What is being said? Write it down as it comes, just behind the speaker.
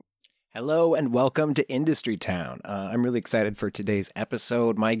Hello and welcome to Industry Town. I'm really excited for today's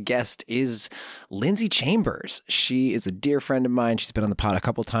episode. My guest is Lindsay Chambers. She is a dear friend of mine. She's been on the pod a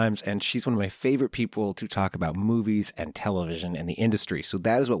couple times, and she's one of my favorite people to talk about movies and television and the industry. So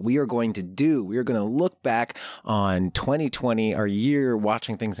that is what we are going to do. We are going to look back on 2020, our year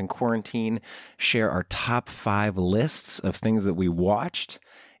watching things in quarantine, share our top 5 lists of things that we watched.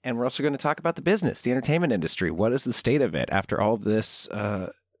 And we're also going to talk about the business, the entertainment industry. What is the state of it after all of this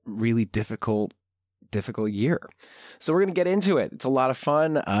really difficult year? So we're going to get into it. It's a lot of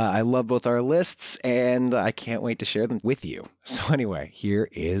fun. I love both our lists, and I can't wait to share them with you. So anyway, here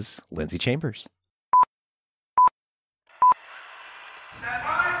is Lindsay Chambers.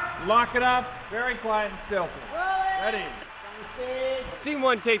 Lock it up. Very quiet and stealthy. Ready. Scene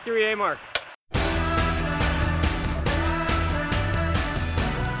 1, take 3, A mark.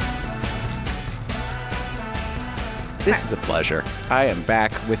 This is a pleasure. I am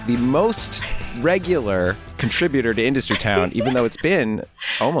back with the most regular contributor to Industry Town, even though it's been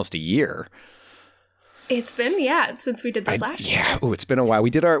almost a year. It's been, since we did this last year. Yeah, it's been a while. We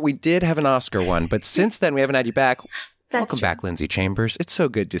did have an Oscar one, but since then we haven't had you back. Welcome back, Lindsay Chambers. It's so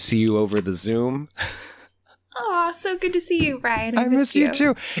good to see you over the Zoom. Oh, so good to see you, Ryan. I miss you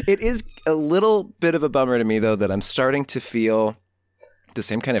too. It is a little bit of a bummer to me, though, that I'm starting to feel the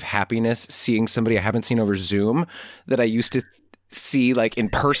same kind of happiness seeing somebody I haven't seen over Zoom that I used to see like in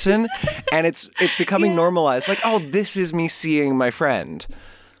person. And it's becoming normalized. Like, oh, this is me seeing my friend.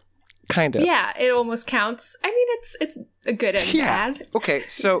 Kind of. Yeah, it almost counts. I mean, it's a good and bad. Okay,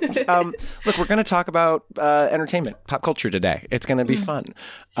 so look, we're going to talk about entertainment, pop culture today. It's going to be fun.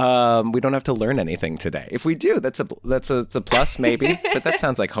 We don't have to learn anything today. If we do, that's a plus maybe, but that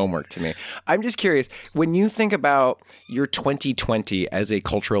sounds like homework to me. I'm just curious, when you think about your 2020 as a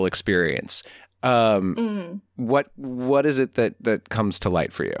cultural experience, what is it that comes to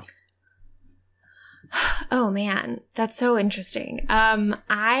light for you? Oh man, that's so interesting.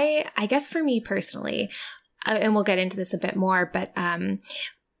 I guess for me personally, and we'll get into this a bit more, but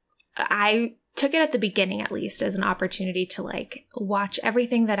I took it at the beginning, at least, as an opportunity to like watch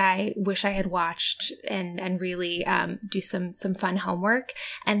everything that I wish I had watched and really do some fun homework.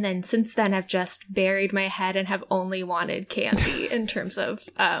 And then since then, I've just buried my head and have only wanted candy in terms of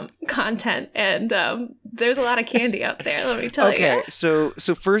content. And there's a lot of candy out there, let me tell you. Okay, so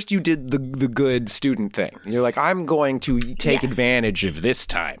first you did the good student thing. You're like, I'm going to take advantage of this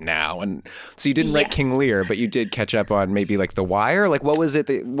time now. And so you didn't write King Lear, but you did catch up on maybe like The Wire. Like, what was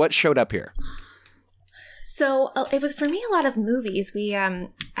it? What showed up here? So it was for me a lot of movies. We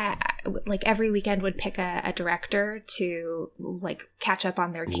like every weekend would pick a director to like catch up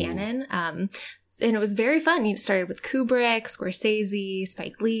on their canon. And it was very fun. You started with Kubrick, Scorsese,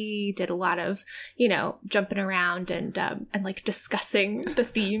 Spike Lee, did a lot of, jumping around and like discussing the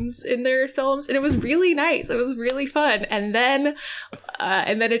themes in their films. And it was really nice. It was really fun. And then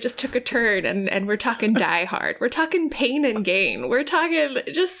it just took a turn and we're talking Die Hard. We're talking Pain and Gain. We're talking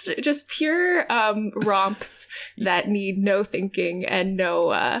just pure romps that need no thinking and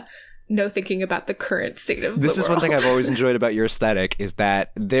no thinking about the current state of the world. This is one thing I've always enjoyed about your aesthetic is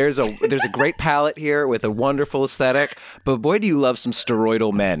that there's a great palette here with a wonderful aesthetic, but boy, do you love some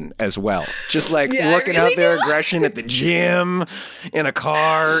steroidal men as well. Just like working out their aggression at the gym, in a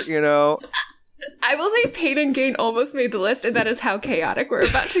car, I will say Pain and Gain almost made the list, and that is how chaotic we're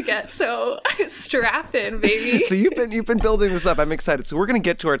about to get. So strap in, baby. So you've been building this up. I'm excited. So we're going to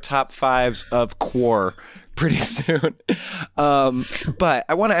get to our top 5s of Quar pretty soon. But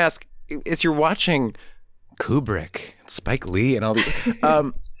I want to ask, as you're watching Kubrick, Spike Lee, and all these,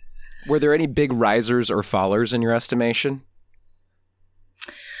 were there any big risers or fallers in your estimation?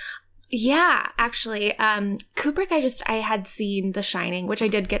 Yeah, actually, Kubrick, I had seen The Shining, which I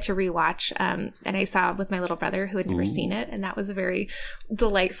did get to rewatch, and I saw with my little brother who had never seen it, and that was a very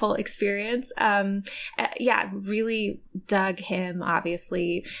delightful experience. Really dug him,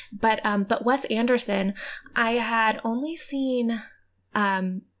 obviously, but Wes Anderson, I had only seen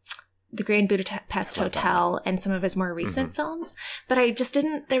the Grand Budapest Hotel and some of his more recent films, but I just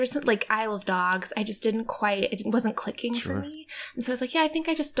didn't, there was like Isle of Dogs, I just didn't quite, it wasn't clicking for me. And so I was like, I think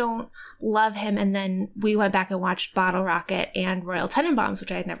I just don't love him. And then we went back and watched Bottle Rocket and Royal Tenenbaums,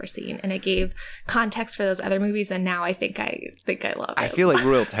 which I had never seen. And it gave context for those other movies. And now I think I love it. I feel like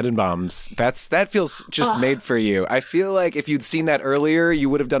Royal Tenenbaums, that feels just made for you. I feel like if you'd seen that earlier, you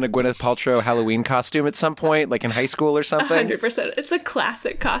would have done a Gwyneth Paltrow Halloween costume at some point, like in high school or something. 100%. It's a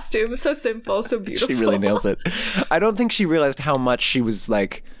classic costume. So simple, so beautiful. She really nails it. I don't think she realized how much she was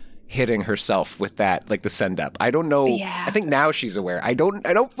like hitting herself with that, like the send up. I don't know. Yeah. I think now she's aware. I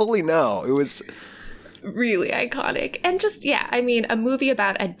don't fully know. It was. really iconic. And just, yeah, I mean, a movie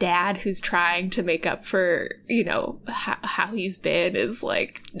about a dad who's trying to make up for, you know, how he's been is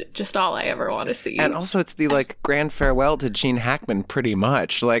like just all I ever want to see. And also it's the like grand farewell to Gene Hackman pretty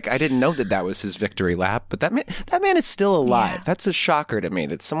much. Like I didn't know that was his victory lap, but that man is still alive. Yeah. That's a shocker to me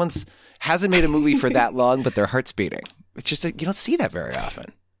that someone's hasn't made a movie for that long, but their heart's beating. It's just like, you don't see that very often.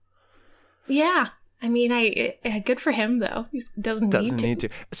 Yeah. I mean, good for him though. He doesn't need to.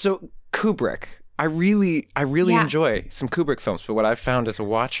 So Kubrick, I really enjoy some Kubrick films, but what I've found as a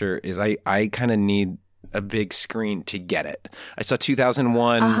watcher is I kind of need a big screen to get it. I saw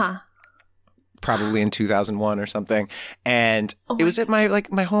 2001, probably in 2001 or something, and it was at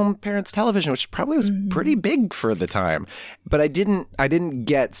my home parents' television, which probably was pretty big for the time. But I didn't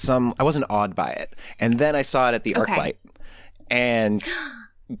get I wasn't awed by it, and then I saw it at the ArcLight, and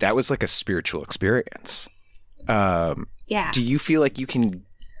that was like a spiritual experience. Yeah. Do you feel like you can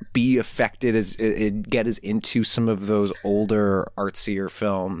be affected get as into some of those older, artsier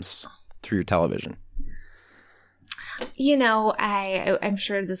films through your television? You know, I'm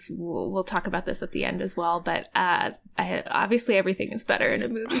sure we'll talk about this at the end as well, but obviously everything is better in a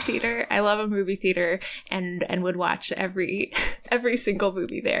movie theater. I love a movie theater and would watch every single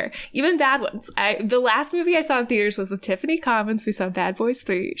movie there, even bad ones. The last movie I saw in theaters was with Tiffany Commons. We saw Bad Boys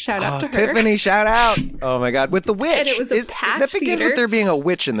 3. Shout out to her. Tiffany, shout out. Oh my God. With the witch. And it was a packed that begins theater. With there being a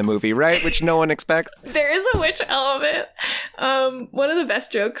witch in the movie, right? Which no one expects. There is a witch element. One of the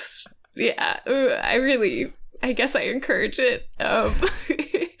best jokes. Yeah. I guess I encourage it.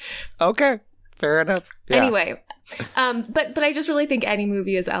 Okay, fair enough. Yeah. Anyway, but I just really think any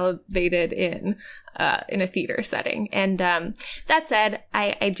movie is elevated in a theater setting. And that said,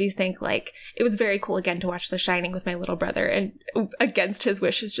 I do think like it was very cool again to watch The Shining with my little brother, and against his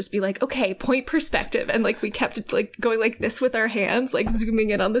wishes, just be like, okay, point perspective, and like we kept like going like this with our hands, like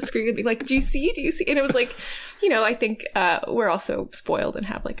zooming in on the screen and being like, do you see? And it was like, you know, I think we're also spoiled and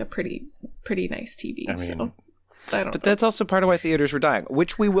have like a pretty nice TV. I mean, but that's also part of why theaters were dying,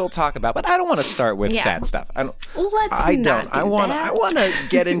 which we will talk about. But I don't want to start with sad stuff. I want to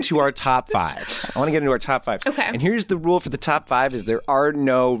get into our top fives. Okay. And here's the rule for the top five: is there are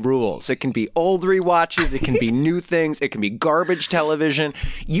no rules. It can be old rewatches, it can be new things, it can be garbage television.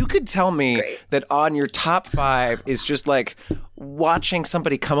 You could tell me that on your top five is just like watching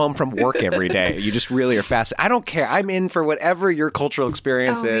somebody come home from work every day. You just really are fast. I don't care. I'm in for whatever your cultural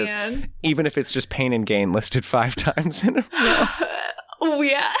experience is, man. Even if it's just Pain and Gain listed 5 times in a row. Oh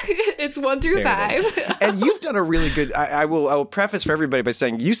yeah, it's 1 through 5. And you've done a really good. I will preface for everybody by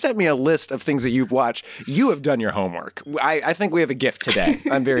saying you sent me a list of things that you've watched. You have done your homework. I think we have a gift today.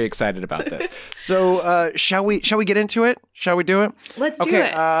 I'm very excited about this. So shall we get into it? Shall we do it? Let's do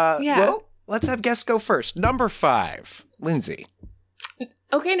it. Yeah. Well, let's have guests go first. Number 5, Lindsay.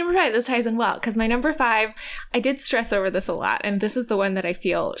 Okay, number 5. This ties in well, because my number 5, I did stress over this a lot, and this is the one that I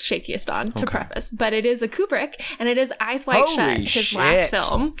feel shakiest on to preface, but it is a Kubrick, and it is Eyes Wide Shut, his last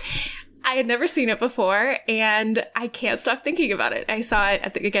film. I had never seen it before, and I can't stop thinking about it. I saw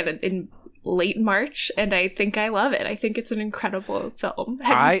it, again, in late March, and I think I love it. I think it's an incredible film.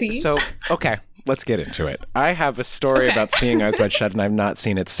 Have you seen? Okay. Let's get into it. I have a story about seeing Eyes Wide Shut, and I've not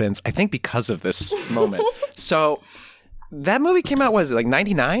seen it since, I think because of this moment. So that movie came out, was it like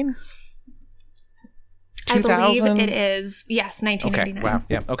 99? I believe it is, yes, 1999. Okay, wow,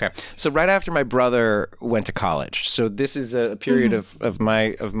 yeah, okay. So right after my brother went to college. So this is a period of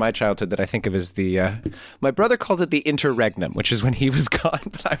my childhood that I think of as the, my brother called it the interregnum, which is when he was gone,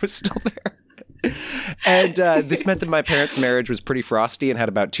 but I was still there. And this meant that my parents' marriage was pretty frosty and had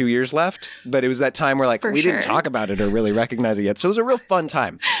about 2 years left. But it was that time where we didn't talk about it or really recognize it yet. So it was a real fun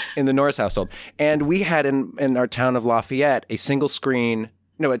time in the Norris household. And we had in our town of Lafayette a 2-screen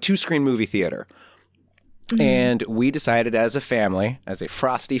movie theater. And we decided as a family, as a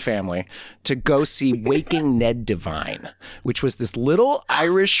frosty family, to go see Waking Ned Devine, which was this little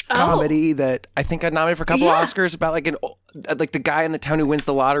Irish comedy that I think got nominated for a couple of Oscars about like the guy in the town who wins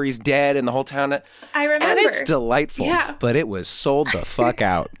the lottery is dead and the whole town. I remember. And it's delightful, but it was sold the fuck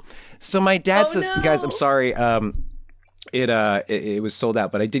out. So my dad says, guys, I'm sorry, it was sold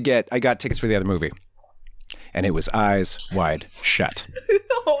out, but I got tickets for the other movie. And it was Eyes Wide Shut.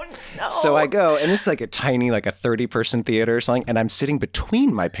 Oh, no. So I go, and this is like a tiny, like a 30-person theater or something, and I'm sitting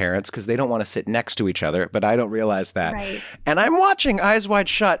between my parents because they don't want to sit next to each other, but I don't realize that. Right. And I'm watching Eyes Wide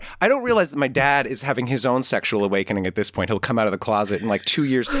Shut. I don't realize that my dad is having his own sexual awakening at this point. He'll come out of the closet in like 2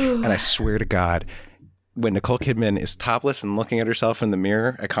 years, and I swear to God, when Nicole Kidman is topless and looking at herself in the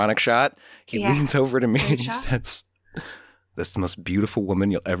mirror, iconic shot, he leans over to me and he says, "That's the most beautiful woman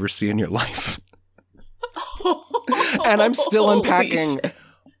you'll ever see in your life." And I'm still unpacking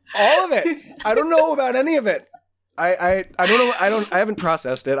All of it. I don't know about any of it. I don't know. I haven't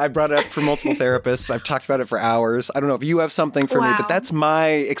processed it. I brought it up for multiple therapists. I've talked about it for hours. I don't know if you have something for me, but that's my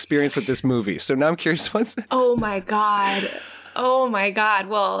experience with this movie. So now I'm curious. Oh my God. Oh my God.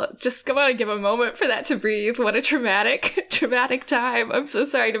 Well, just come on and give a moment for that to breathe. What a traumatic time. I'm so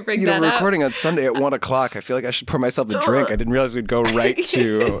sorry to bring that up. We're recording on Sunday at 1:00. I feel like I should pour myself a drink. I didn't realize we'd go right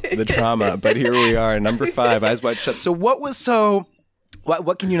to the trauma, but here we are. Number 5, Eyes Wide Shut. So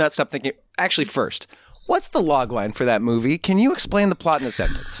what can you not stop thinking? Actually, first, what's the log line for that movie? Can you explain the plot in a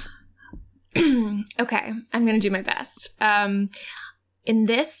sentence? Okay, I'm going to do my best. In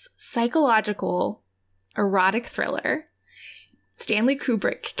this psychological erotic thriller, Stanley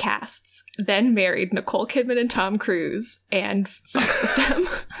Kubrick casts then married Nicole Kidman and Tom Cruise and fucks with them.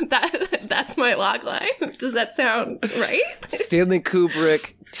 That's my log line. Does that sound right? Stanley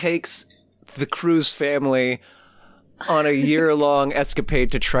Kubrick takes the Cruise family on a year-long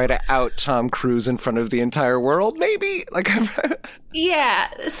escapade to try to out Tom Cruise in front of the entire world, maybe?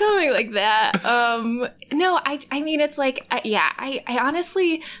 Yeah, something like that. No, I mean, it's like, I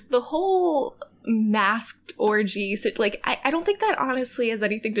honestly, the whole masked orgy, I don't think that honestly has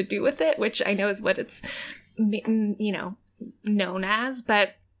anything to do with it, which I know is what it's, known as,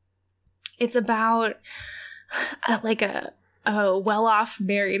 but it's about a well-off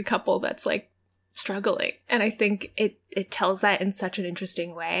married couple that's struggling, and I think it tells that in such an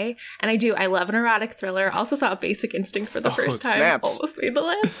interesting way. And I love an erotic thriller. Also saw Basic Instinct for the first time. Snaps. Almost made the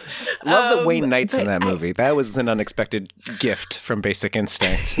list. Love that Wayne Knight's in that movie. That was an unexpected gift from Basic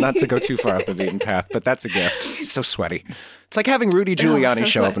Instinct. Not to go too far off the beaten path, but that's a gift. He's so sweaty. It's like having Rudy Giuliani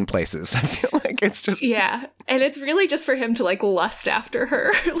show up in places. I feel like it's just... Yeah. And it's really just for him to lust after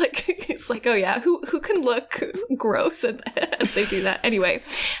her. It's like, oh yeah, who can look gross as they do that? Anyway,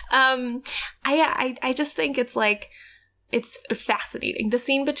 I just think it's it's fascinating. The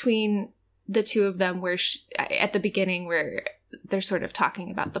scene between the two of them where at the beginning where they're sort of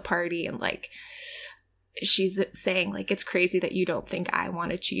talking about the party and she's saying it's crazy that you don't think I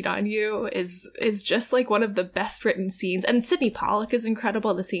want to cheat on you is just one of the best written scenes. And Sidney Pollack is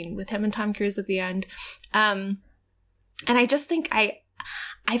incredible, the scene with him and Tom Cruise at the end. And I just think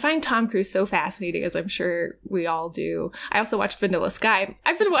I find Tom Cruise so fascinating, as I'm sure we all do. I also watched Vanilla Sky.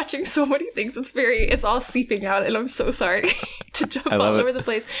 I've been watching so many things. It's all seeping out, and I'm so sorry to jump all over the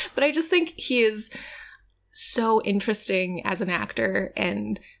place. But I just think he is so interesting as an actor,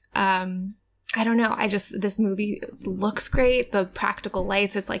 and I don't know. This movie looks great. The practical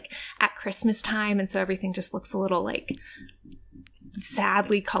lights, it's at Christmas time, and so everything just looks a little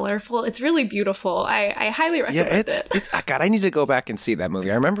sadly colorful. It's really beautiful. I highly recommend it. It's God, I need to go back and see that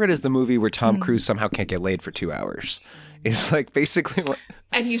movie. I remember it as the movie where Tom Cruise somehow can't get laid for 2 hours. It's basically what...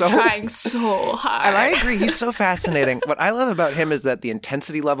 And he's trying so hard. And I agree. He's so fascinating. What I love about him is that the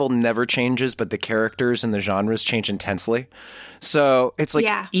intensity level never changes, but the characters and the genres change intensely. So it's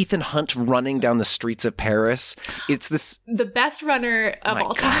Ethan Hunt running down the streets of Paris. It's the best runner of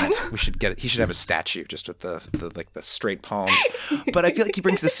all time. We should get it. He should have a statue just with the straight palms. But I feel like he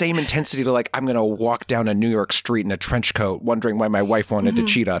brings the same intensity to I'm going to walk down a New York street in a trench coat, wondering why my wife wanted to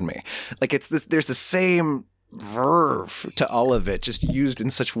cheat on me. There's the same verve to all of it, just used in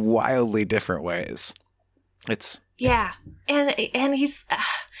such wildly different ways. And he's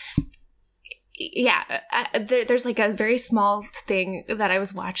there's a very small thing that I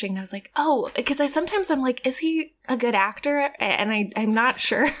was watching and I was like, oh, because I'm like, is he a good actor? And I'm not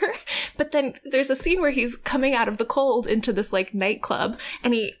sure. But then there's a scene where he's coming out of the cold into this nightclub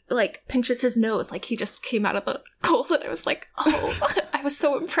and he pinches his nose he just came out of the cold, and I was like, oh, I was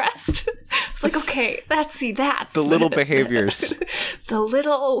so impressed. I was like, okay, that's the little behaviors. The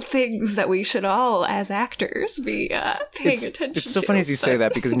little things that we should all as actors be paying attention to. It's so funny as you say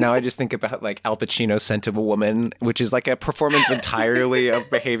that, because now I just think about Al Pacino's Scent of a Woman, which is a performance entirely of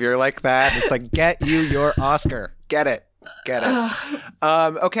behavior like that. It's get you your Oscar. Get it.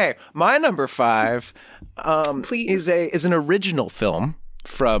 Okay, my number 5 is an original film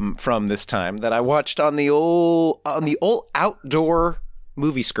from this time that I watched on the old outdoor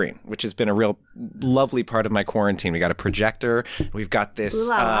movie screen, which has been a real lovely part of my quarantine. We got a projector. We've got this.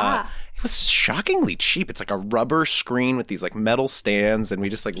 It was shockingly cheap. It's a rubber screen with these metal stands, and we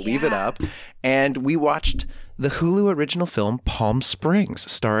just leave it up. And we watched the Hulu original film Palm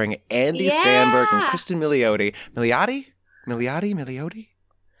Springs, starring Andy Samberg and Kristen Milioti. Milioti?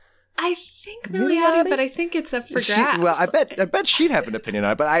 I think Milioti, but I think it's up for grabs. I bet she'd have an opinion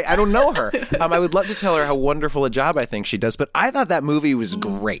on it, but I don't know her. I would love to tell her how wonderful a job I think she does, but I thought that movie was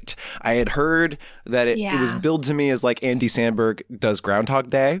great. I had heard that it was billed to me as Andy Samberg does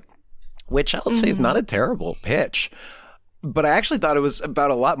Groundhog Day, which I would say is not a terrible pitch. But I actually thought it was about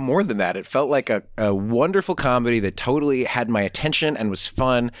a lot more than that. It felt like a wonderful comedy that totally had my attention and was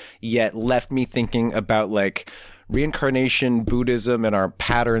fun, yet left me thinking about like reincarnation, Buddhism, and our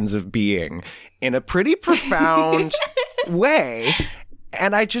patterns of being in a pretty profound way.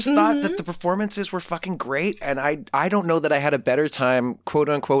 And I just thought that the performances were fucking great. And I don't know that I had a better time, quote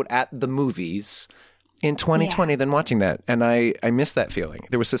unquote, at the movies in 2020 than watching that. And I miss that feeling.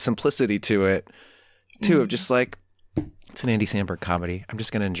 There was a simplicity to it, too, of just like, it's an Andy Samberg comedy. I'm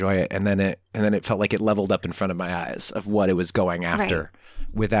just going to enjoy it. And then it felt like it leveled up in front of my eyes of what it was going after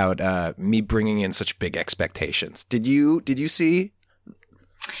without me bringing in such big expectations. Did you see?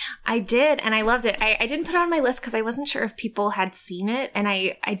 I did, and I loved it. I didn't put it on my list because I wasn't sure if people had seen it, and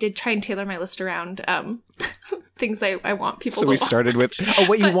I did try and tailor my list around things I want people to watch. So we started with,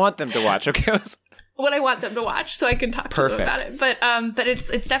 what you want them to watch. Okay. What I want them to watch so I can talk to them about it. But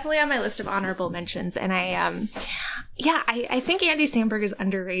it's definitely on my list of honorable mentions. And I think Andy Samberg is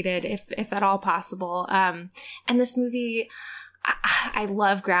underrated if at all possible. And this movie, I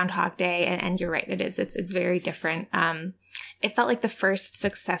love Groundhog Day, and you're right, it's very different. It felt like the first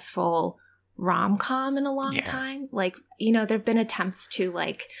successful rom-com in a long time. Like, there've been attempts to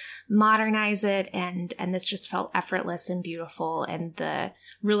like modernize it, and this just felt effortless and beautiful, and the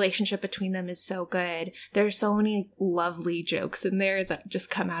relationship between them is so good. There's so many lovely jokes in there that just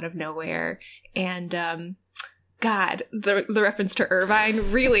come out of nowhere, and God, the reference to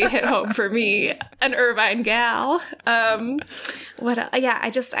Irvine really hit home for me. An Irvine gal. I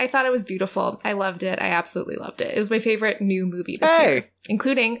thought it was beautiful. I loved it. I absolutely loved it. It was my favorite new movie this year,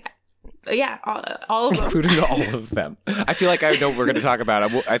 including all of them. Including all of them. I feel like I know what we're going to talk about.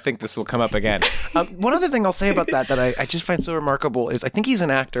 I think this will come up again. One other thing I'll say about that I just find so remarkable is I think he's an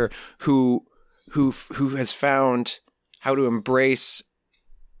actor who has found how to embrace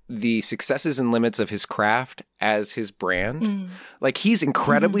the successes and limits of his craft as his brand. Like, he's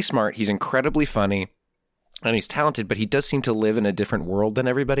incredibly smart, he's incredibly funny, and he's talented, but he does seem to live in a different world than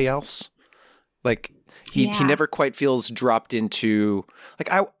everybody else. Like, he never quite feels dropped into, like,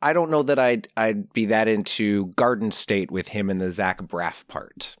 I don't know that I'd be that into Garden State with him in the Zach Braff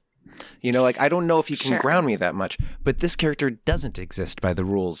part. Like, I don't know if he can ground me that much, but this character doesn't exist by the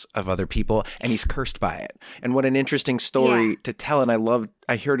rules of other people, and he's cursed by it. And what an interesting story to tell. And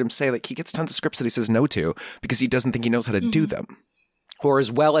I heard him say, like, he gets tons of scripts that he says no to because he doesn't think he knows how to do them, or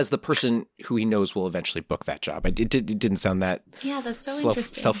as well as the person who he knows will eventually book that job. It didn't sound that that's so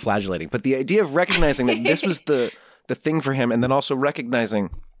interesting. Self-flagellating. But the idea of recognizing that this was the thing for him, and then also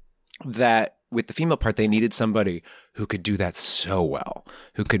recognizing that with the female part, they needed somebody who could do that so well,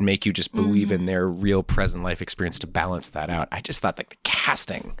 who could make you just believe in their real present life experience to balance that out. I just thought, like, the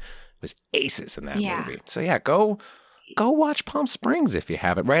casting was aces in that movie. So go watch Palm Springs if you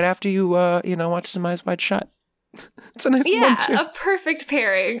haven't, right after you watch Some Eyes Wide Shut. It's a nice one too. A perfect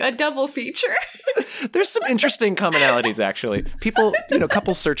pairing, a double feature. There's some interesting commonalities, actually. People,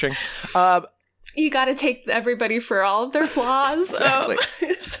 couples searching. You got to take everybody for all of their flaws. Exactly.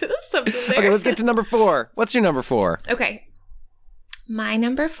 Something there. Okay, let's get to number 4. What's your number 4? Okay. My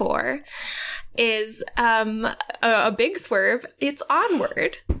number 4 is a big swerve. It's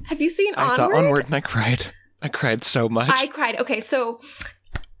Onward. Have you seen Onward? I saw Onward and I cried. I cried so much. I cried. Okay, so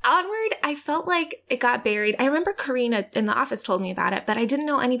Onward, I felt like it got buried. I remember Karina in the office told me about it, but I didn't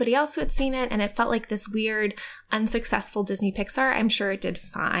know anybody else who had seen it, and it felt like this weird, unsuccessful Disney Pixar. I'm sure it did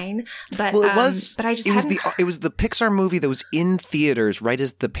fine, but well, it was. But I just it was the Pixar movie that was in theaters right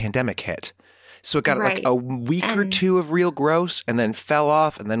as the pandemic hit, so it got like a week or two of real gross, and then fell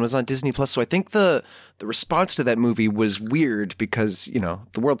off, and then was on Disney Plus. So I think the response to that movie was weird because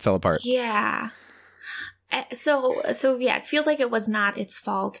the world fell apart. Yeah. So it feels like it was not its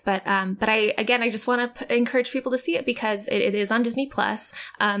fault, but I just want to encourage people to see it because it is on Disney Plus.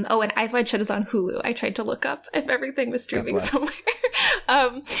 And Eyes Wide Shut is on Hulu. I tried to look up if everything was streaming somewhere.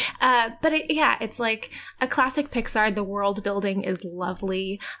 It's like a classic Pixar. The world building is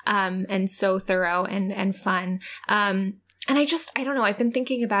lovely, and so thorough and fun. And I don't know, I've been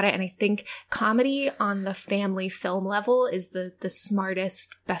thinking about it, and I think comedy on the family film level is the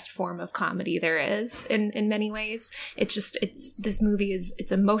smartest, best form of comedy there is in many ways. This movie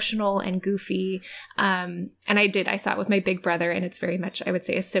it's emotional and goofy. And I saw it with my big brother, and it's very much, I would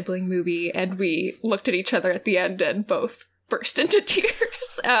say, a sibling movie, and we looked at each other at the end and both burst into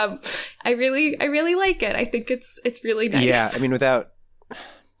tears. I really like it. I think it's really nice. Yeah, I mean,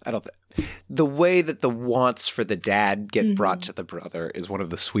 the way that the wants for the dad get brought to the brother is one of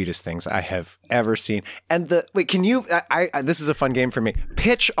the sweetest things I have ever seen. And this is a fun game for me.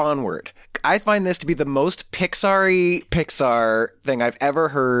 Pitch Onward. I find this to be the most Pixar thing I've ever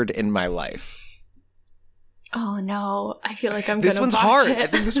heard in my life. Oh no, I feel like I'm This gonna one's watch hard. it. I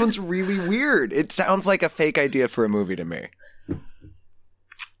think this one's really weird. It sounds like a fake idea for a movie to me.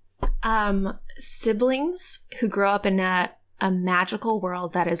 Siblings who grow up in a magical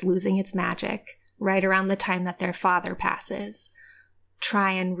world that is losing its magic right around the time that their father passes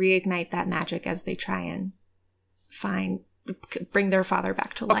try and reignite that magic as they try and bring their father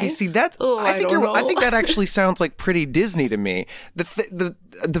back to life. Okay, see that I think that actually sounds like pretty Disney to me. The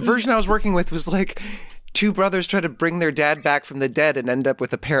version I was working with was like two brothers try to bring their dad back from the dead and end up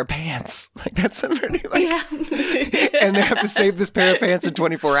with a pair of pants. Like that's a pretty and they have to save this pair of pants in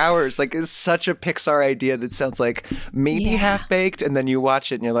 24 hours. Like it's such a Pixar idea that sounds like maybe half baked, and then you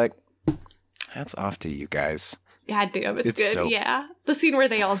watch it and you're like, that's off to you guys. God damn, it's good. Yeah. The scene where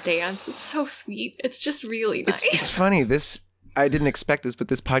they all dance, it's so sweet. It's just really nice. It's funny. I didn't expect this, but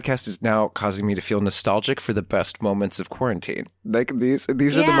this podcast is now causing me to feel nostalgic for the best moments of quarantine. Like these are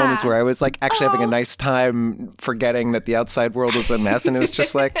the moments where I was like actually having a nice time forgetting that the outside world was a mess, and it was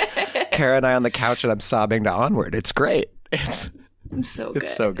just like Kara and I on the couch and I'm sobbing to Onward. It's great. It's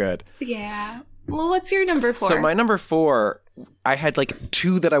so good. Yeah. Well, what's your number 4? So my number 4, I had like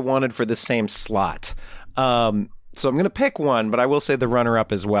 2 that I wanted for the same slot. So I'm going to pick one, but I will say the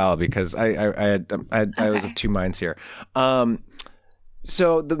runner-up as well because I was of two minds here.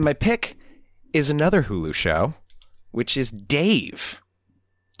 So my pick is another Hulu show, which is Dave.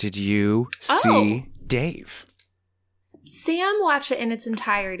 Did you see Dave? Sam watched it in its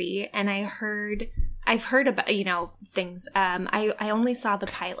entirety, and I've heard about things. I only saw the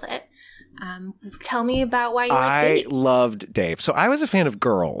pilot. Tell me about why you liked Dave. I loved Dave. So I was a fan of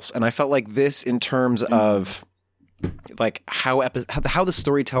Girls, and I felt like this in terms of like how the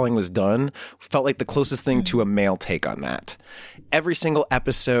storytelling was done felt like the closest thing to a male take on that. Every single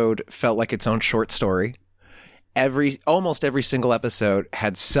episode felt like its own short story. Almost every single episode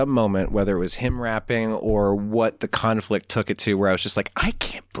had some moment, whether it was him rapping or what the conflict took it to, where I was just like, I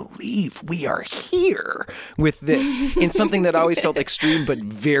can't believe we are here with this in something that always felt extreme but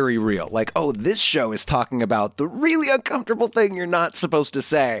very real. Like, oh, this show is talking about the really uncomfortable thing you're not supposed to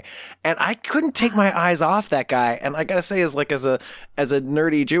say. And I couldn't take my eyes off that guy. And I gotta say, as a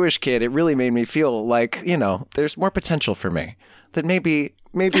nerdy Jewish kid, it really made me feel like, there's more potential for me. That maybe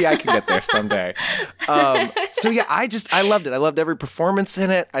I can get there someday. So yeah, I loved it. I loved every performance in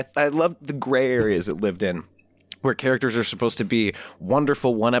it. I loved the gray areas it lived in, where characters are supposed to be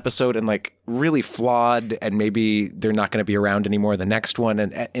wonderful one episode and like really flawed, and maybe they're not going to be around anymore the next one,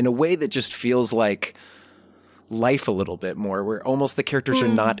 and in a way that just feels like life a little bit more, where almost the characters are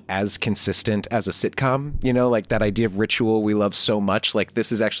not as consistent as a sitcom, like that idea of ritual we love so much. Like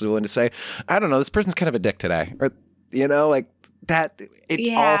this is actually willing to say, I don't know, this person's kind of a dick today, or like that.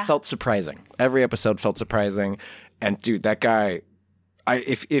 All felt surprising. Every episode felt surprising. And dude, that guy,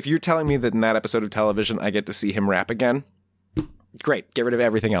 if you're telling me that in that episode of television I get to see him rap again, great. Get rid of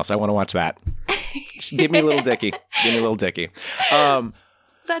everything else. I want to watch that. Give me a little Dicky.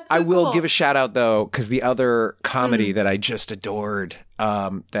 That's so I will cool. give a shout out though, because the other comedy that I just adored,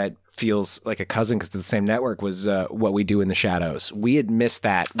 that feels like a cousin because it's the same network, was What We Do in the Shadows. We had missed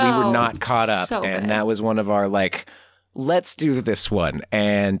that. We were not caught up, so and good. that was one of our like, let's do this one,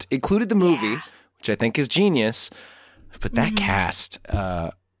 and included the movie, which I think is genius. But that cast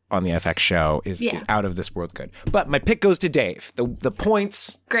on the FX show is out of this world good. But my pick goes to Dave. The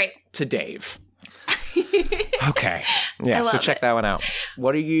points to Dave. Okay. Yeah, so check that one out.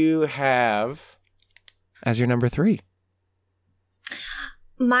 What do you have as your number 3?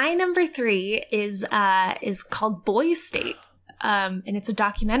 My number 3 is called Boys State. And it's a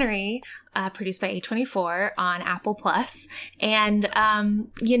documentary produced by A24 on Apple Plus, and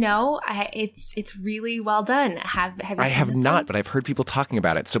it's really well done. Have you? I have not, but I've heard people talking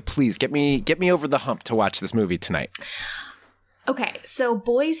about it. So please get me over the hump to watch this movie tonight. Okay, so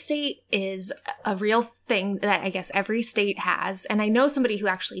Boys State is a real thing that I guess every state has, and I know somebody who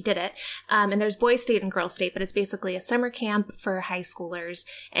actually did it. And there's Boys State and Girls State, but it's basically a summer camp for high schoolers,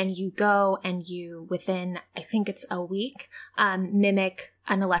 and you go and you, within, I think it's a week, mimic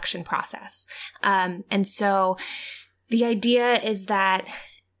an election process. And so the idea is that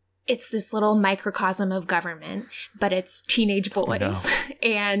it's this little microcosm of government, but it's teenage boys. Oh, no.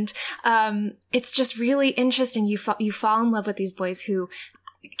 And it's just really interesting. You fall in love with these boys who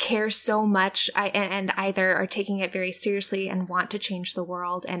care so much and either are taking it very seriously and want to change the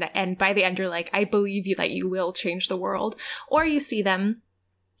world. And by the end, you're like, I believe you that you will change the world. Or you see them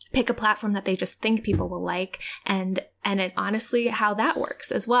pick a platform that they just think people will like. And it honestly, how that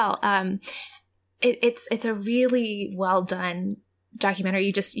works as well. It's a really well done documentary.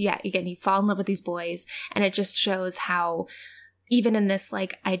 You fall in love with these boys, and it just shows how even in this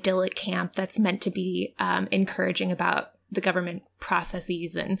like idyllic camp that's meant to be encouraging about the government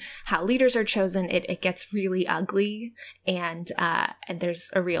processes and how leaders are chosen, it gets really ugly, and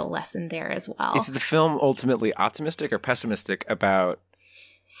there's a real lesson there as well. Is the film ultimately optimistic or pessimistic about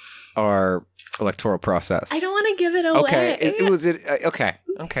our electoral process? I don't want to give it away. Okay.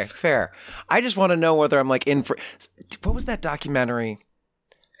 Okay, fair. I just want to know whether I'm like in for, what was that documentary,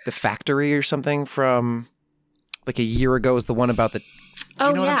 The Factory or something from like a year ago? Is the one about the, do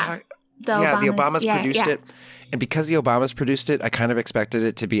you know what I'm talking? The Obamas produced it. And because the Obamas produced it, I kind of expected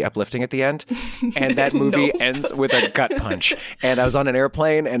it to be uplifting at the end. And that movie ends with a gut punch. And I was on an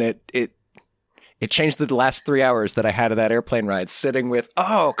airplane, and it changed the last 3 hours that I had of that airplane ride, sitting with,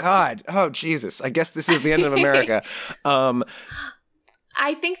 oh, God, oh, Jesus, I guess this is the end of America.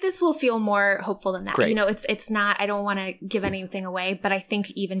 I think this will feel more hopeful than that. Great. You know, it's not, I don't want to give anything away, but I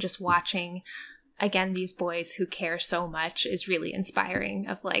think even just watching, again, these boys who care so much is really inspiring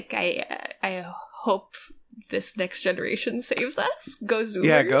of like, I hope this next generation saves us. Go Zoomers.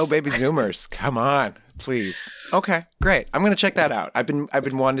 Yeah, go baby Zoomers. Come on, please. Okay, great. I'm going to check that out. I've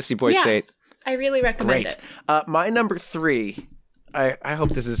been wanting to see Boys State. I really recommend it. My number 3, I hope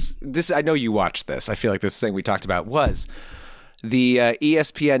this. I know you watched this. I feel like this thing we talked about was the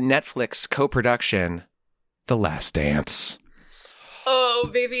ESPN Netflix co-production, The Last Dance. Oh,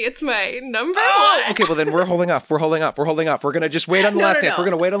 baby, it's my number one. Okay, well then we're holding off. We're going to just wait on The Last Dance. We're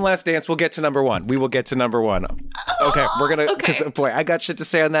going to wait on The Last Dance. We'll get to number 1. We will get to number 1. Okay, we're going to, because boy, I got shit to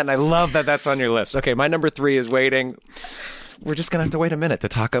say on that, and I love that that's on your list. Okay, my number 3 is waiting. We're just going to have to wait a minute to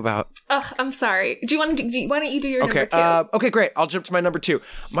talk about. I'm sorry. Why don't you do your number 2? Okay, great. I'll jump to my number 2.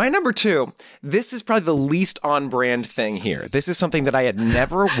 My number 2, this is probably the least on-brand thing here. This is something that I had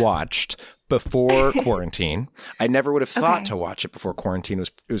never watched before quarantine. I never would have thought to watch it before quarantine.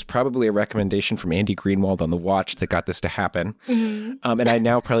 It was probably a recommendation from Andy Greenwald on The Watch that got this to happen. Mm-hmm. And I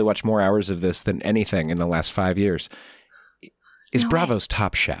now probably watch more hours of this than anything in the last 5 years. Is Bravo's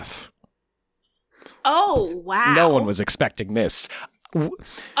Top Chef. Oh, wow. No one was expecting this.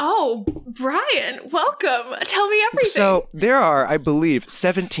 Oh, Brian, welcome. Tell me everything. So there are, I believe,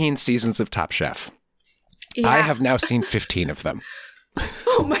 17 seasons of Top Chef. Yeah. I have now seen 15 of them.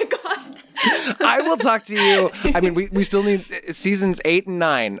 Oh, my God. I will talk to you. I mean, we still need seasons 8 and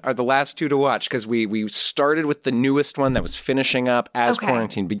 9 are the last 2 to watch because we started with the newest one that was finishing up as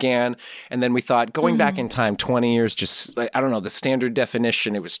quarantine began. And then we thought going back in time 20 years, just like, I don't know, the standard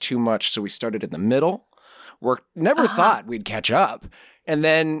definition, it was too much. So we started in the middle. Never thought we'd catch up. And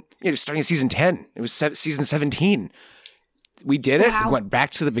then, starting in season 10, it was season 17. We did it. We went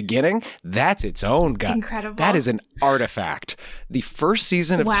back to the beginning. That's its own gut. Incredible. That is an artifact. The first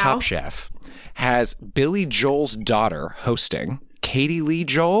season of Top Chef has Billy Joel's daughter hosting, Katie Lee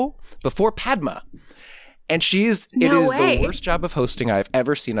Joel, before Padma. And it is the worst job of hosting I've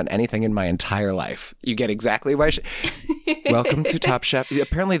ever seen on anything in my entire life. You get exactly why welcome to Top Chef.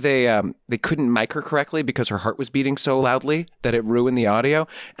 Apparently they couldn't mic her correctly because her heart was beating so loudly that it ruined the audio.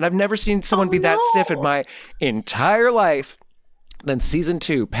 And I've never seen someone be that stiff in my entire life. Then season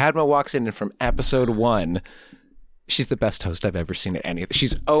 2, Padma walks in, and from episode 1, she's the best host I've ever seen at any.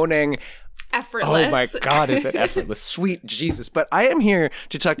 She's owning. Effortless. Oh my God, is it effortless? Sweet Jesus. But I am here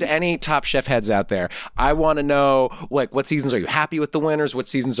to talk to any Top Chef heads out there. I want to know, like, what seasons are you happy with the winners? What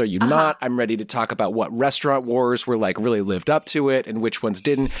seasons are you not? I'm ready to talk about what restaurant wars were like really lived up to it and which ones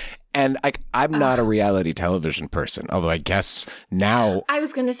didn't. And I'm not a reality television person, although I guess now. I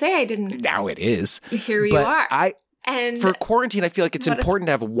was going to say I didn't. Now it is. Here you are. And for quarantine, I feel like it's important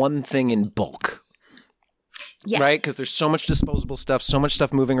to have one thing in bulk. Yes. Right? Because there's so much disposable stuff, so much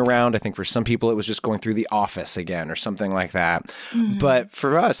stuff moving around. I think for some people, it was just going through The Office again or something like that. Mm-hmm. But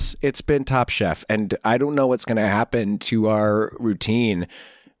for us, it's been Top Chef. And I don't know what's going to happen to our routine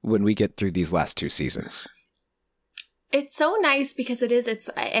when we get through these last 2 seasons. It's so nice because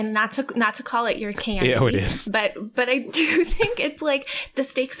and not to call it your candy. Yeah, it is. But I do think it's like the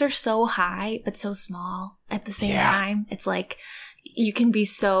stakes are so high, but so small at the same time. It's like you can be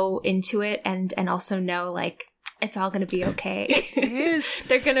so into it and also know like it's all going to be okay. It is.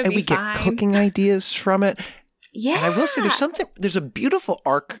 They're going to be fine. And we get cooking ideas from it. Yeah. And I will say there's a beautiful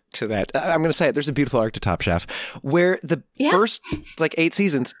arc to that. I'm going to say it. There's a beautiful arc to Top Chef where the first 8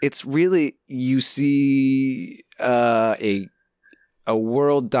 seasons, it's really, you see a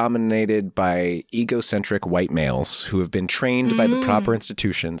world dominated by egocentric white males who have been trained by the proper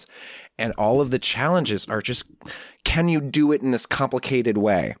institutions. And all of the challenges are just, can you do it in this complicated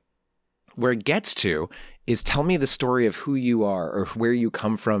way? Where it gets to is tell me the story of who you are or where you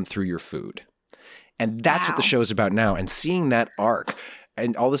come from through your food. And that's what the show is about now. And seeing that arc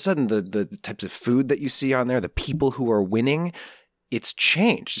and all of a sudden the types of food that you see on there, the people who are winning, it's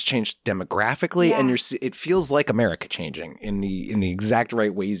changed. It's changed demographically, and it feels like America changing in the exact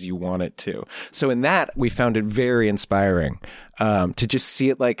right ways you want it to. So in that, we found it very inspiring to just see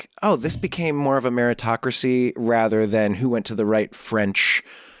it like, oh, this became more of a meritocracy rather than who went to the right French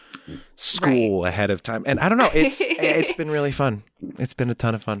school ahead of time. And I don't know, it's been really fun. It's been a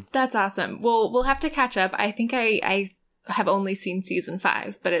ton of fun. That's awesome. Well, we'll have to catch up. I think I have only seen season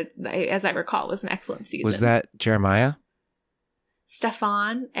 5, but as I recall, it was an excellent season. Was that Jeremiah?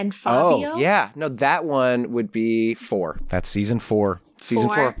 Stefan and Fabio? Oh, yeah. No, that one would be 4. That's season 4. Season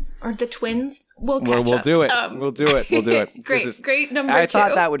 4. Or the twins? We'll catch up. We'll do it. We'll do it. Great number 2. I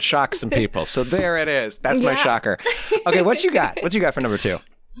thought that would shock some people. So there it is. That's my shocker. Okay, what you got? What you got for number 2?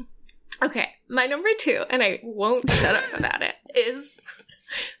 Okay, my number 2, and I won't shut up about it, is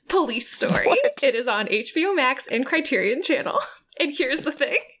Police Story. What? It is on HBO Max and Criterion Channel. And here's the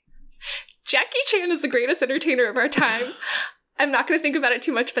thing. Jackie Chan is the greatest entertainer of our time. I'm not going to think about it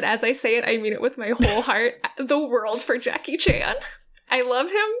too much, but as I say it, I mean it with my whole heart. The world for Jackie Chan. I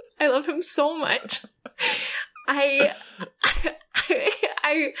love him. I love him so much. I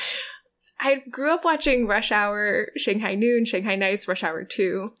grew up watching Rush Hour, Shanghai Noon, Shanghai Nights, Rush Hour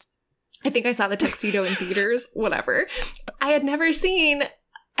 2. I think I saw The Tuxedo in theaters, whatever. I had never seen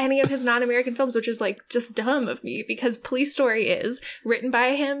any of his non-American films, which is like just dumb of me, because Police Story is written by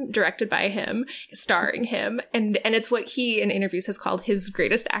him, directed by him, starring him, and it's what he in interviews has called his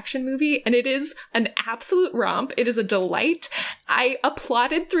greatest action movie, and it is an absolute romp. It is a delight. I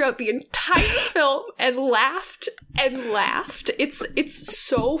applauded throughout the entire film and laughed and laughed. It's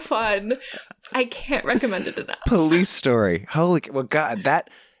so fun. I can't recommend it enough. Police Story. Holy, well, God,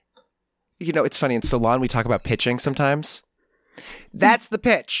 that, you know, it's funny, in Salon we talk about pitching sometimes. That's the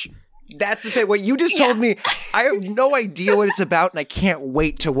pitch. That's the pitch. What you just told me, I have no idea what it's about, and I can't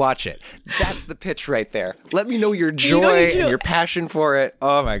wait to watch it. That's the pitch right there. Let me know your joy and your passion for it.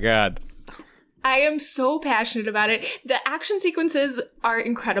 Oh, my God. I am so passionate about it. The action sequences are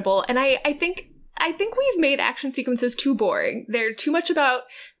incredible, and I think we've made action sequences too boring. They're too much about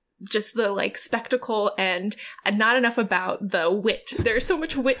just the like spectacle and not enough about the wit. There's so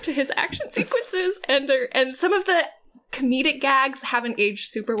much wit to his action sequences, and some of the comedic gags haven't aged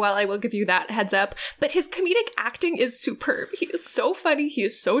super well. I will give you that heads up. But his comedic acting is superb. He is so funny. He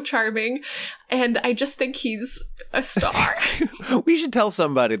is so charming. And I just think he's a star. We should tell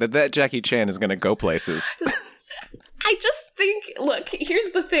somebody that Jackie Chan is going to go places. I just think, look,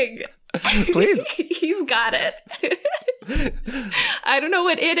 here's the thing. Please. He's got it. I don't know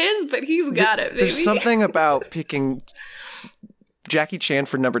what it is, but he's got it, baby. There's something about picking Jackie Chan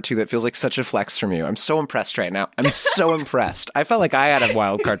for number 2 that feels like such a flex from you. I'm so impressed right now. I'm so impressed. I felt like I had a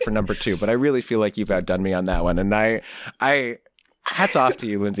wild card for number 2, but I really feel like you've outdone me on that one. And I hats off to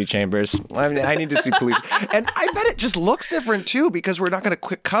you, Lindsay Chambers. I mean, I need to see Police. And I bet it just looks different too, because we're not going to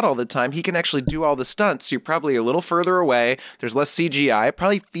quick cut all the time. He can actually do all the stunts. You're probably a little further away. There's less CGI. It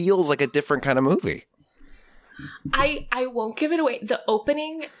probably feels like a different kind of movie. I won't give it away. The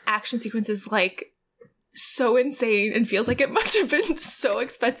opening action sequence is like so insane and feels like it must have been so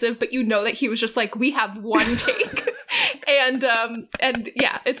expensive, but you know that he was just like, we have one take. and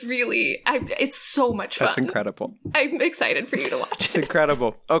yeah, it's really, it's so much fun. That's incredible. I'm excited for you to watch it. It's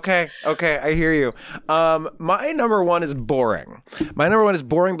incredible. Okay, I hear you. My number 1 is boring. My number 1 is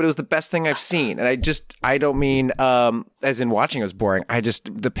boring, but it was the best thing I've seen. And I don't mean as in watching it was boring.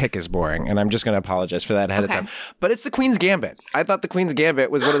 The pick is boring, and I'm just going to apologize for that ahead of time. But it's The Queen's Gambit. I thought The Queen's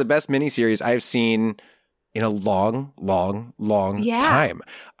Gambit was one of the best miniseries I've seen in a long time.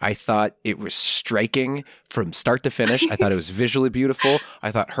 I thought it was striking from start to finish. I thought it was visually beautiful.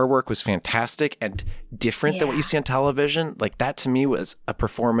 I thought her work was fantastic and different than what you see on television. Like, that to me was a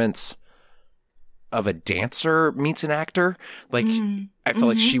performance of a dancer meets an actor. Like, I felt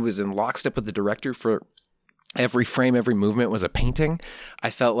like she was in lockstep with the director for every frame, every movement was a painting. I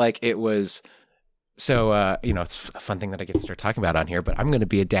felt like it was... So, it's a fun thing that I get to start talking about on here, but I'm going to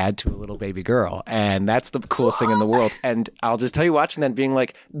be a dad to a little baby girl, and that's the coolest thing in the world. And I'll just tell you, watching that, being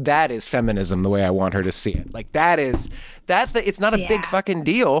like, that is feminism the way I want her to see it. Like, it's not a big fucking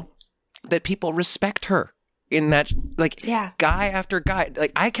deal that people respect her in that, like, guy after guy.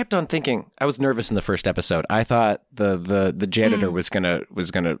 Like, I kept on thinking, I was nervous in the first episode. I thought the janitor was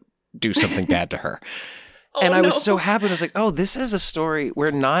gonna do something bad to her. And I was so happy. I was like, oh, this is a story where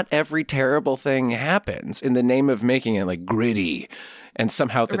not every terrible thing happens in the name of making it like gritty and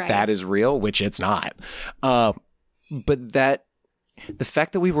somehow that is real, which it's not. But that the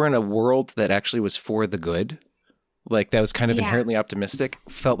fact that we were in a world that actually was for the good, like that was kind of inherently optimistic,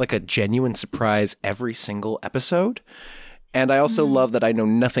 felt like a genuine surprise every single episode. And I also love that I know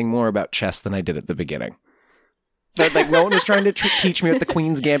nothing more about chess than I did at the beginning. That, like, no one was trying to teach me what the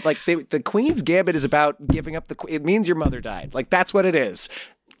Queen's Gambit. Like, the Queen's Gambit is about giving up it means your mother died. Like, that's what it is.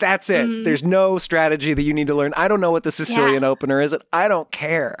 That's it. There's no strategy that you need to learn. I don't know what the Sicilian opener is. I don't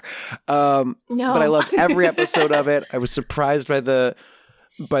care. No. But I loved every episode of it. I was surprised by the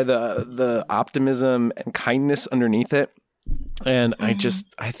optimism and kindness underneath it. And I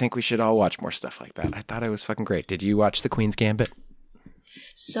think we should all watch more stuff like that. I thought it was fucking great. Did you watch the Queen's Gambit?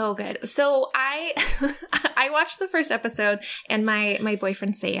 So good. So I I watched the first episode, and my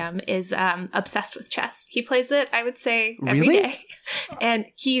boyfriend Sam is obsessed with chess. He plays it, I would say, every day. And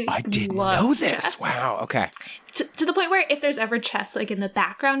I didn't know this. Chess. Wow. Okay. To the point where if there's ever chess like in the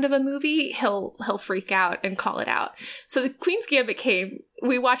background of a movie, he'll freak out and call it out. So the Queen's Gambit came.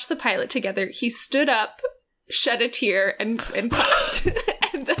 We watched the pilot together. He stood up, shed a tear, and clapped.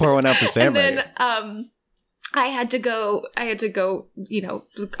 And then, pour one out for Sam. And then I had to go,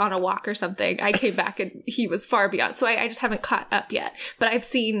 on a walk or something. I came back and he was far beyond. So I just haven't caught up yet. But I've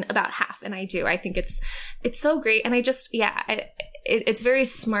seen about half, and I do. I think it's so great. And it's very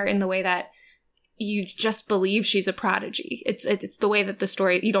smart in the way that you just believe she's a prodigy. It's the way that the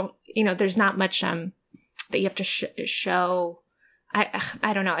story, there's not much that you have to show.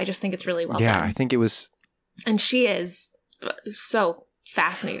 I don't know. I just think it's really well done. Yeah, I think it was. And she is so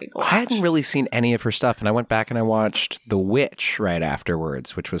fascinating to watch. I hadn't really seen any of her stuff, and I went back and I watched The Witch right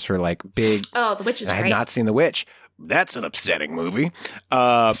afterwards, which was her like big. Oh, The Witch is great. I had not seen The Witch. That's an upsetting movie.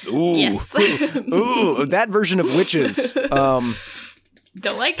 Yes. Ooh, that version of Witches.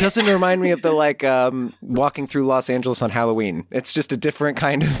 Don't like it. Doesn't remind me of the walking through Los Angeles on Halloween. It's just a different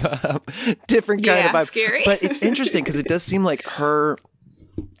kind of vibe. Scary. But it's interesting because it does seem like her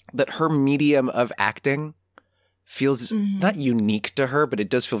medium of acting feels not unique to her, but it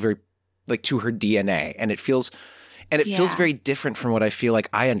does feel very like to her DNA, and it feels very different from what I feel like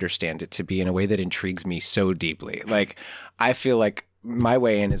I understand it to be in a way that intrigues me so deeply. Like I feel like my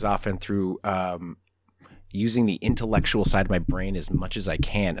way in is often through using the intellectual side of my brain as much as I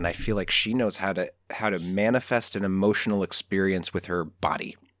can, and I feel like she knows how to manifest an emotional experience with her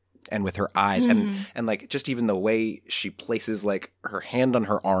body and with her eyes, and like just even the way she places like her hand on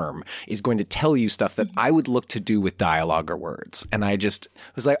her arm is going to tell you stuff that I would look to do with dialogue or words. And I just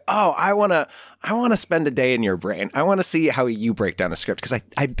was like, oh, I want to spend a day in your brain. I want to see how you break down a script, because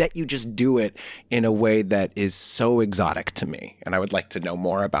I bet you just do it in a way that is so exotic to me, and I would like to know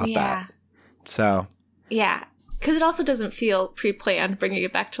more about that. So. Yeah, because it also doesn't feel pre-planned, bringing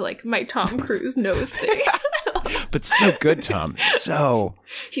it back to like my Tom Cruise nose thing. But so good, Tom.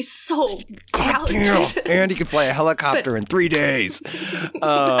 He's so talented. And he can fly a helicopter in 3 days.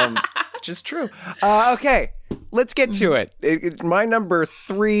 Which is true. Okay, let's get to it. My number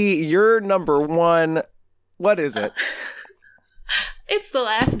 3, your number 1. What is it? It's The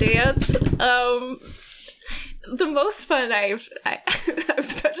Last Dance. The most fun I was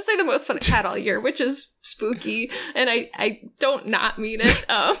about to say the most fun I've had all year, which is spooky, and I don't not mean it,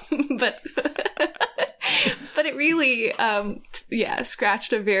 but it really,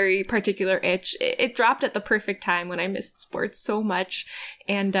 scratched a very particular itch. It dropped at the perfect time when I missed sports so much,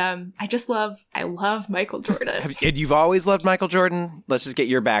 and I love Michael Jordan. And you've always loved Michael Jordan? Let's just get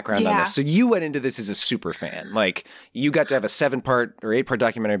your background on this. So you went into this as a super fan. Like, you got to have a 7-part or 8-part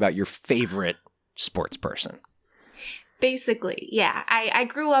documentary about your favorite sports person. Basically, yeah. I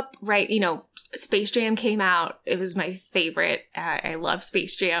grew up, right, Space Jam came out. It was my favorite. I love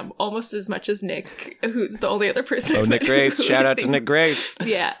Space Jam almost as much as Nick, who's the only other person. Oh, Nick Grace. Shout out to Nick Grace.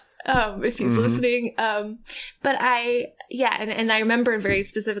 Yeah. If he's listening. But and I remember very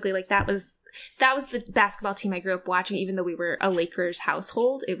specifically, like, that was the basketball team I grew up watching, even though we were a Lakers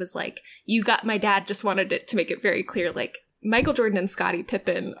household. It was like, my dad just wanted it to make it very clear, like, Michael Jordan and Scottie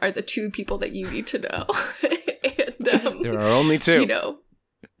Pippen are the 2 people that you need to know. And, there are only 2.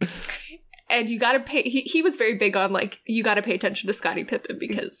 And you gotta pay, he was very big on, like, you gotta pay attention to Scottie Pippen,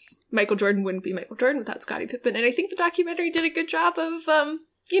 because Michael Jordan wouldn't be Michael Jordan without Scottie Pippen. And I think the documentary did a good job of,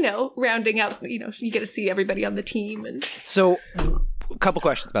 rounding out, you get to see everybody on the team. And so, a couple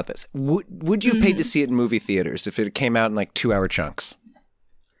questions about this. Would you have paid to see it in movie theaters if it came out in, like, 2-hour chunks?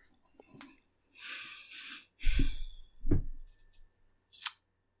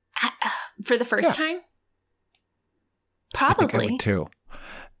 For the first time? Probably. I think I would too.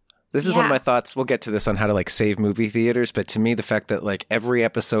 This is one of my thoughts. We'll get to this on how to like save movie theaters. But to me, the fact that like every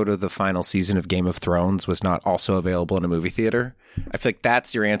episode of the final season of Game of Thrones was not also available in a movie theater, I feel like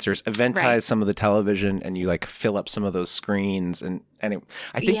that's your answers. Eventize some of the television, and you like fill up some of those screens. And anyway,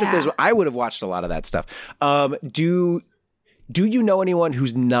 I think that I would have watched a lot of that stuff. Do you know anyone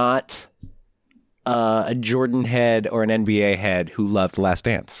who's not a Jordan head or an NBA head who loved Last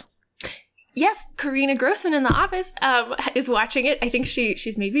Dance? Yes, Karina Grossman in The Office is watching it. I think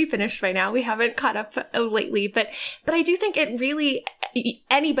she's maybe finished by now. We haven't caught up lately, but I do think it really,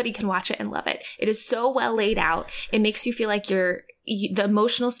 anybody can watch it and love it. It is so well laid out. It makes you feel like the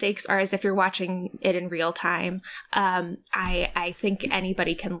emotional stakes are as if you're watching it in real time. I think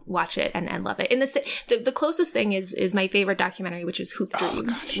anybody can watch it and love it. And the closest thing is my favorite documentary, which is Hoop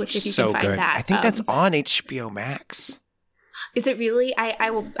Dreams, which if you can find that. I think that's on HBO Max. Is it really?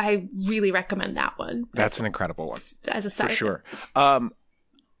 I really recommend that one. That's an incredible one. As a side for sure.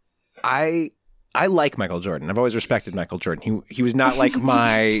 I like Michael Jordan. I've always respected Michael Jordan. He was not like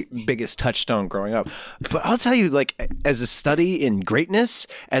my biggest touchstone growing up. But I'll tell you, like, as a study in greatness,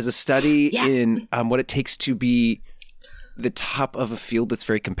 as a study in what it takes to be the top of a field that's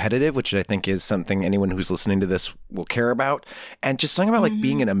very competitive, which I think is something anyone who's listening to this will care about. And just something about like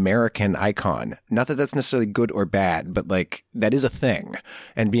being an American icon. Not that that's necessarily good or bad, but like that is a thing.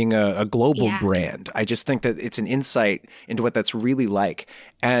 And being a global brand. I just think that it's an insight into what that's really like.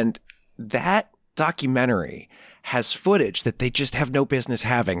 And that documentary has footage that they just have no business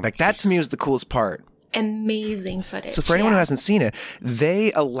having. Like that to me was the coolest part. Amazing footage. So for anyone who hasn't seen it,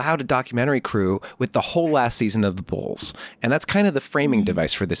 they allowed a documentary crew with the whole last season of the Bulls. And that's kind of the framing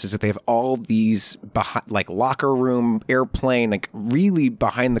device for this, is that they have all these like locker room, airplane, like really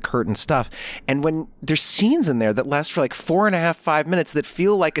behind the curtain stuff. And when there's scenes in there that last for like 4.5, 5 minutes that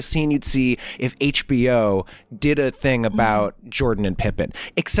feel like a scene you'd see if HBO did a thing about Jordan and Pippen,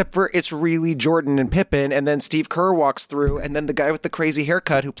 except for it's really Jordan and Pippen. And then Steve Kerr walks through, and then the guy with the crazy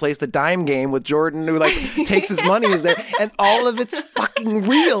haircut who plays the dime game with Jordan, who like takes his money is there, and all of it's fucking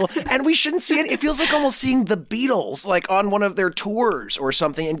real, and we shouldn't see it. It feels like almost seeing the Beatles like on one of their tours or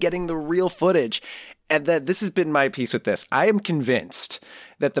something and getting the real footage. And that this has been my piece with this. I am convinced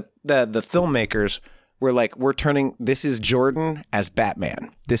that the filmmakers were like, we're turning, this is Jordan as Batman.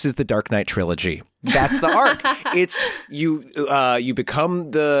 This is the Dark Knight trilogy. That's the arc. It's you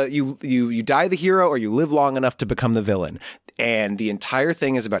become you die the hero, or you live long enough to become the villain. And the entire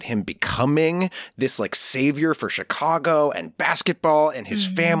thing is about him becoming this like savior for Chicago and basketball and his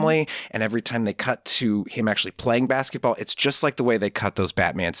family. And every time they cut to him actually playing basketball, it's just like the way they cut those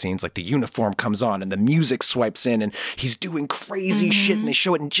Batman scenes. Like the uniform comes on and the music swipes in and he's doing crazy shit, and they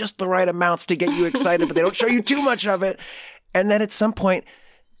show it in just the right amounts to get you excited, but they don't show you too much of it. And then at some point,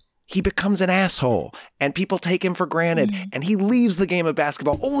 he becomes an asshole and people take him for granted, and he leaves the game of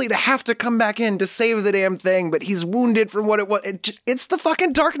basketball only to have to come back in to save the damn thing. But he's wounded from what it was. It's the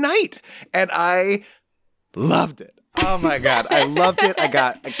fucking Dark Knight. And I loved it. Oh my God. I loved it.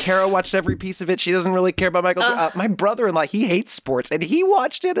 Kara watched every piece of it. She doesn't really care about Michael. My brother-in-law, he hates sports, and he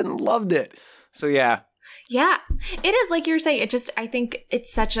watched it and loved it. So yeah. Yeah, it is like you're saying. I think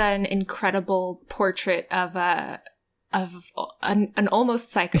it's such an incredible portrait of an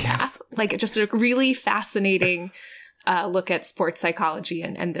almost psychopath, like just a really fascinating look at sports psychology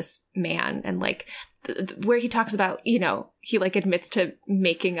and this man, and like where he talks about, you know, he like admits to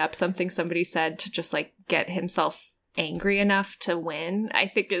making up something somebody said to just like get himself angry enough to win. I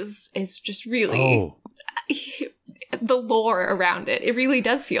think is just really the lore around it. It really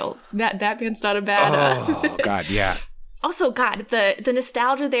does feel that man's not a bad. Oh God, yeah. Also, God, the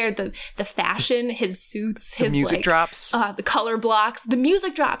nostalgia there, the fashion, his suits, his music like, drops, the color blocks, the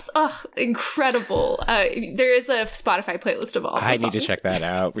music drops. Oh, incredible! There is a Spotify playlist of all. I need to check that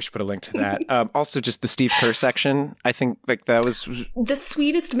out. We should put a link to that. Also, just the Steve Kerr section. I think like that was the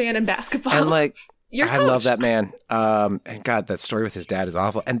sweetest man in basketball. And like, I love that man. And God, that story with his dad is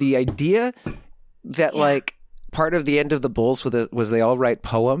awful. And the idea that like. Part of the end of the Bulls was they all write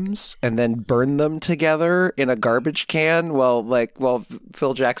poems and then burn them together in a garbage can while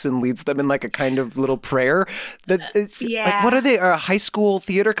Phil Jackson leads them in like a kind of little prayer. Like, what are they? A high school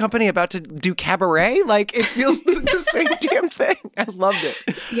theater company about to do cabaret? Like it feels the same damn thing. I loved it.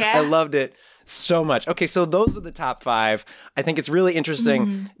 Yeah, I loved it so much. Okay, so those are the top 5. I think it's really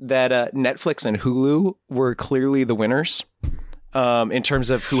interesting that Netflix and Hulu were clearly the winners. In terms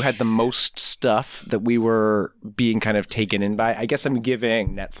of who had the most stuff that we were being kind of taken in by. I guess I'm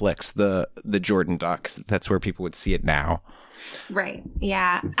giving Netflix the Jordan doc. That's where people would see it now. Right.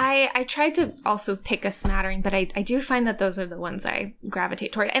 Yeah. I tried to also pick a smattering, but I do find that those are the ones I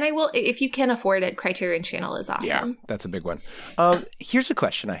gravitate toward. And I will, if you can afford it, Criterion Channel is awesome. Yeah, that's a big one. Here's a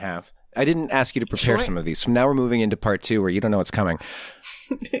question I have. I didn't ask you to prepare some of these. So now we're moving into part 2 where you don't know what's coming.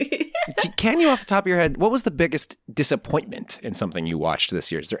 Can you, off the top of your head, what was the biggest disappointment in something you watched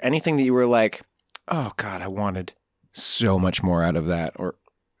this year? Is there anything that you were like, oh God, I wanted so much more out of that? Or,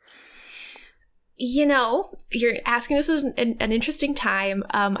 you know, you're asking this as an interesting time.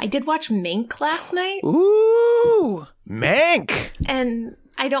 I did watch Mank last night. Ooh, Mank! And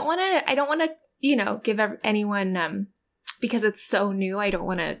I don't want to, give anyone, because it's so new, I don't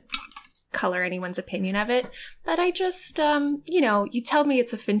want to color anyone's opinion of it. But I just, you tell me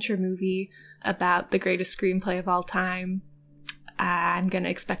it's a Fincher movie about the greatest screenplay of all time. I'm going to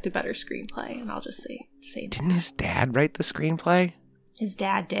expect a better screenplay, and I'll just say Didn't his dad write the screenplay? His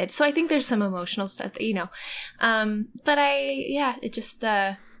dad did. So I think there's some emotional stuff that, but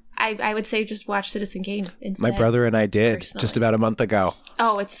I would say just watch Citizen Kane instead. My brother and I did personally. Just about a month ago.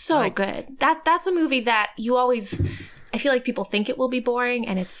 Oh, it's so good. That's a movie that I feel like people think it will be boring,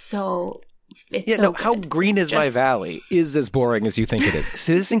 and it's so good. How Green Is My Valley is as boring as you think it is.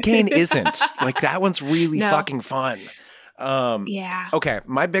 Citizen Kane isn't. Like, that one's really fucking fun. Yeah. Okay,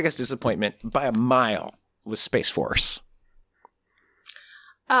 my biggest disappointment by a mile was Space Force.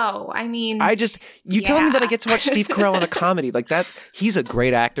 Oh, I mean... telling me that I get to watch Steve Carell in a comedy, like that, he's a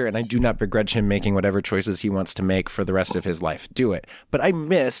great actor, and I do not begrudge him making whatever choices he wants to make for the rest of his life. Do it. But I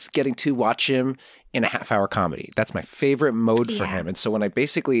miss getting to watch him in a half-hour comedy. That's my favorite mode for him. And so when I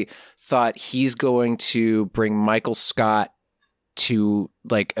basically thought he's going to bring Michael Scott to,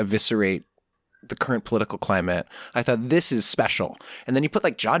 like, eviscerate the current political climate, I thought, this is special. And then you put,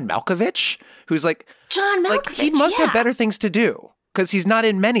 like, John Malkovich, who's like... John Malkovich, like, he must have better things to do. Because he's not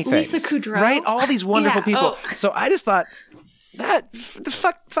in many things. Lisa Kudrow. Right? All these wonderful people. Oh. So I just thought,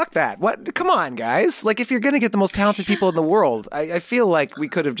 fuck that. What? Come on, guys. Like, if you're going to get the most talented people in the world, I feel like we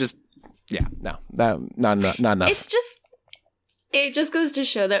could have just, not enough. It just goes to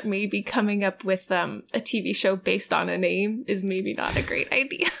show that maybe coming up with a TV show based on a name is maybe not a great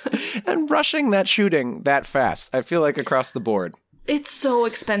idea. And rushing that shooting that fast, I feel like across the board. It's so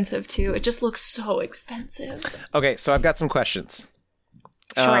expensive, too. It just looks so expensive. Okay, so I've got some questions.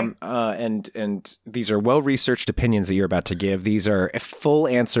 Sure. And these are well-researched opinions that you're about to give. These are full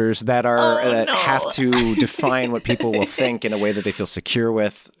answers that have to define what people will think in a way that they feel secure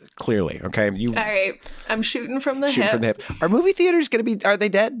with. Clearly, okay. All right, I'm shooting from the hip. Are movie theaters going to be? Are they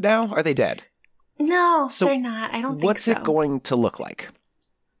dead now? Are they dead? No, they're not. I don't think so. What's it going to look like?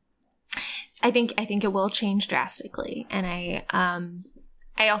 I think it will change drastically, and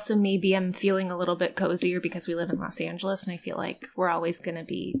I also maybe am feeling a little bit cozier because we live in Los Angeles and I feel like we're always going to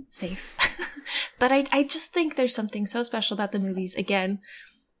be safe. But I just think there's something so special about the movies. Again,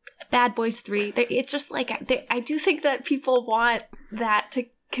 Bad Boys 3, it's just like, I do think that people want that to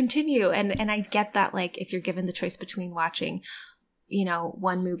continue. And I get that, like, if you're given the choice between watching,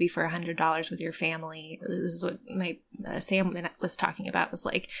 one movie for $100 with your family, this is what my Sam was talking about, was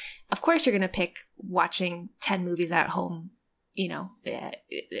like, of course you're going to pick watching 10 movies at home.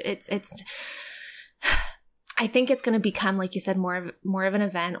 It's I think it's going to become, like you said, more of an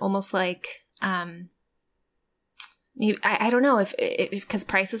event, almost like maybe, I don't know if because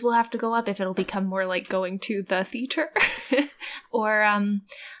prices will have to go up, if it'll become more like going to the theater or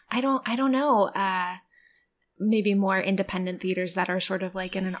I don't know, maybe more independent theaters that are sort of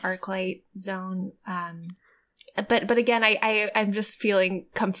like in an ArcLight zone. But again, I'm just feeling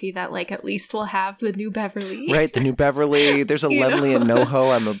comfy that, like, at least we'll have the New Beverly. Right, the New Beverly. There's a Lemley in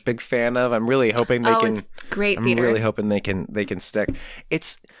NoHo I'm a big fan of. I'm really hoping they can. It's great I'm theater. really hoping they can stick.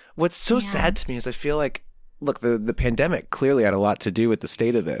 It's what's so sad to me is I feel like, look, the pandemic clearly had a lot to do with the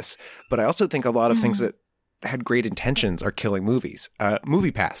state of this, but I also think a lot of things that had great intentions are killing movies.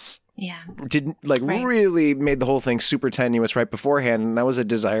 MoviePass. Yeah. Didn't really made the whole thing super tenuous right beforehand. And that was a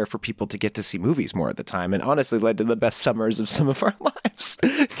desire for people to get to see movies more at the time, and honestly led to the best summers of some of our lives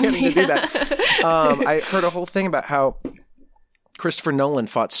getting to do that. I heard a whole thing about how Christopher Nolan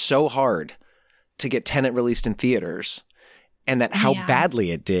fought so hard to get Tenet released in theaters, and that how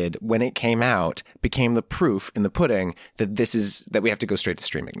badly it did when it came out became the proof in the pudding that we have to go straight to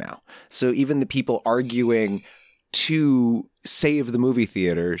streaming now. So even the people arguing to save the movie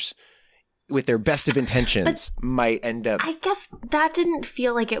theaters with their best of intentions might end up... I guess that didn't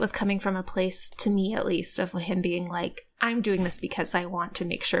feel like it was coming from a place, to me at least, of him being like, I'm doing this because I want to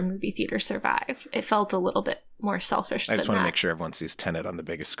make sure movie theaters survive. It felt a little bit more selfish than that. I just want to make sure everyone sees Tenet on the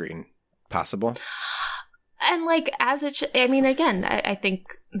biggest screen possible. And like, as it I mean, again, I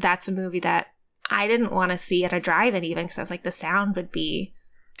think that's a movie that I didn't want to see at a drive-in even, because I was like, the sound would be...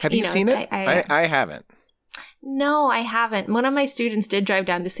 Have you seen it? I haven't. No, I haven't. One of my students did drive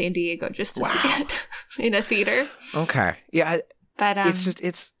down to San Diego just to see it in a theater. Okay. Yeah. But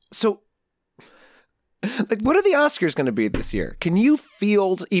it's so... Like, what are the Oscars going to be this year? Can you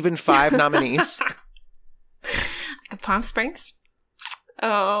field even 5 nominees? Palm Springs?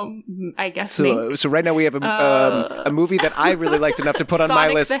 I guess so. So right now we have a movie that I really liked enough to put on my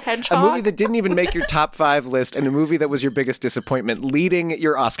list. A movie that didn't even make your top 5 list, and a movie that was your biggest disappointment, leading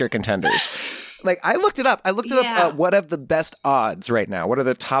your Oscar contenders. Like, I looked it up. Yeah. What have the best odds right now? What are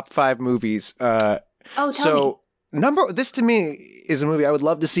the top 5 movies? Tell me. This to me is a movie I would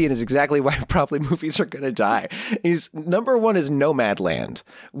love to see, and is exactly why probably movies are going to die. Number 1 is Nomadland,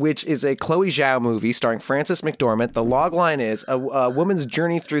 which is a Chloe Zhao movie starring Frances McDormand. The log line is a woman's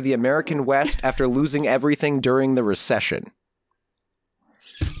journey through the American West after losing everything during the recession.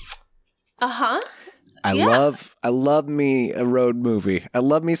 I love me a road movie. I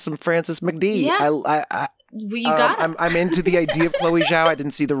love me some Frances McD. Yeah. You got it. I'm into the idea of Chloe Zhao. I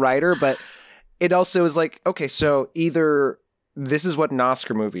didn't see the writer, but it also is like, okay, so either this is what an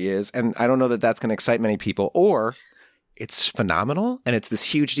Oscar movie is, and I don't know that that's going to excite many people, or it's phenomenal and it's this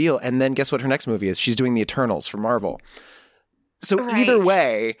huge deal. And then guess what her next movie is? She's doing the Eternals for Marvel. So either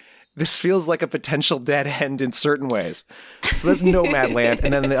way, this feels like a potential dead end in certain ways. So that's Nomadland.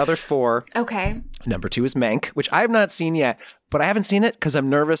 And then the other 4. Okay. Number 2 is Mank, which I have not seen yet, but I haven't seen it because I'm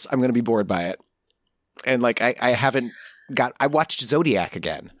nervous I'm going to be bored by it. And like, I watched Zodiac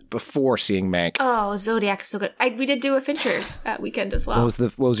again before seeing Mank. Oh, Zodiac is so good. We did do a Fincher that weekend as well.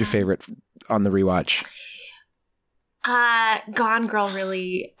 What was your favorite on the rewatch? Gone Girl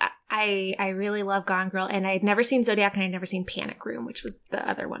really... I really love Gone Girl, and I had never seen Zodiac, and I'd never seen Panic Room, which was the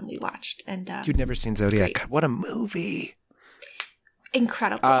other one we watched. And you'd never seen Zodiac? God, what a movie!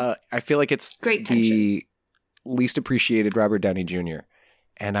 Incredible. I feel like it's great the tension. Least appreciated Robert Downey Jr.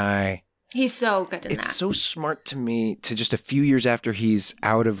 And he's so good in that. It's so smart to me to just a few years after he's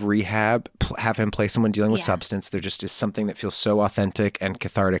out of rehab, have him play someone dealing with substance. There just is something that feels so authentic and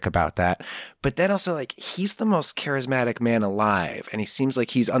cathartic about that. But then also, like, he's the most charismatic man alive, and he seems like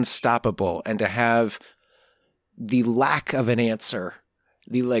he's unstoppable. And to have the lack of an answer,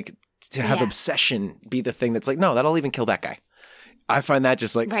 to have obsession be the thing that's like, no, that'll even kill that guy. I find that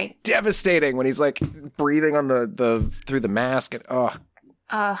just like devastating when he's like breathing on the through the mask and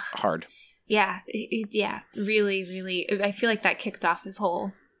hard. Yeah, really, really. I feel like that kicked off his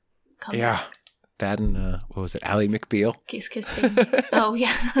whole comeback. Yeah, that and what was it, Ally McBeal? Kiss Baby. Oh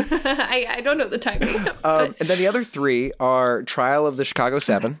yeah, I don't know the timing. And then the other 3 are Trial of the Chicago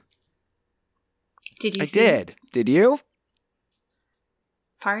 7. Did you? I did. Did you?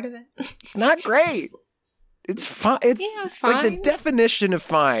 Part of it. It's not great. It's fine. It's fine. Like the definition of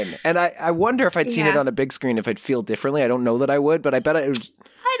fine. And I wonder if I'd seen it on a big screen, if I'd feel differently. I don't know that I would, but I bet it was.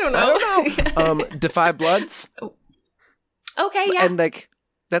 I don't know. Defy Bloods. Okay, yeah. And like,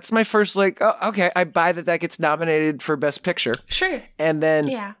 that's my first okay, I buy that gets nominated for Best Picture. Sure. And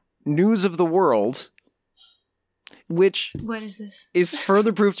then News of the World, which what is this? Is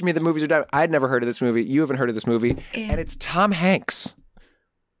further proof to me that movies are done. I'd never heard of this movie. You haven't heard of this movie. And it's Tom Hanks.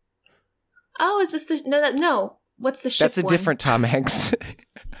 Oh, is this the no? What's the ship? That's a different Tom Hanks.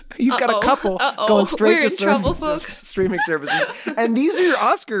 He's got a couple going straight to streaming services. And these are your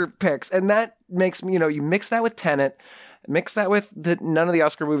Oscar picks. And that makes me, you mix that with Tenet, mix that with none of the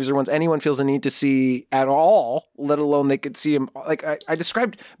Oscar movies are ones anyone feels a need to see at all, let alone they could see them. Like I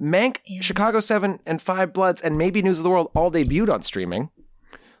described Mank, Chicago 7, and Five Bloods, and maybe News of the World all debuted on streaming.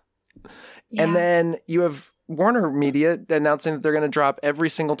 Yeah. And then you have Warner Media announcing that they're going to drop every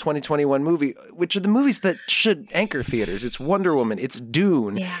single 2021 movie, which are the movies that should anchor theaters. It's Wonder Woman, it's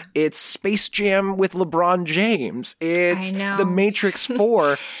Dune, it's Space Jam with LeBron James, it's The Matrix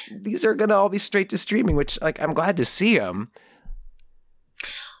 4. These are going to all be straight to streaming, which I'm glad to see them.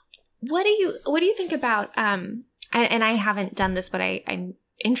 What do you think about and I haven't done this, but I'm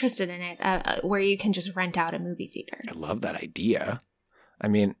interested in it, where you can just rent out a movie theater? I love that idea. I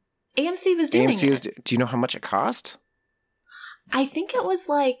mean, AMC was doing it. Do you know how much it cost? I think it was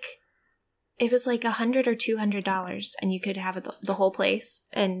like $100 or $200, and you could have the whole place,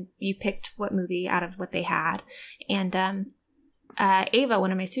 and you picked what movie out of what they had. And Ava,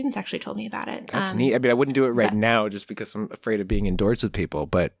 one of my students, actually told me about it. That's neat. I mean, I wouldn't do it right now just because I'm afraid of being indoors with people,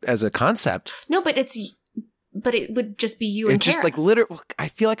 but as a concept. No, but it would just be you and It's just Kara. literally, I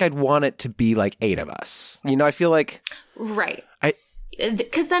feel like I'd want it to be like 8 of us. I feel like. Right.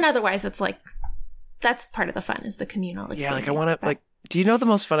 Because then otherwise it's like, that's part of the fun, is the communal experience. Yeah, I want to, do you know the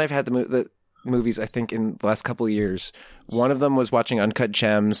most fun I've had the movies, I think, in the last couple of years? One of them was watching Uncut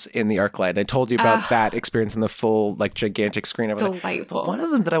Gems in the ArcLight. I told you about that experience in the full, gigantic screen. Delightful. But one of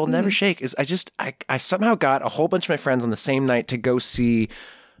them that I will never shake is I somehow got a whole bunch of my friends on the same night to go see,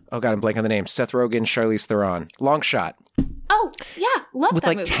 oh God, I'm blanking on the name, Seth Rogen, Charlize Theron, Long Shot. Oh, yeah, love with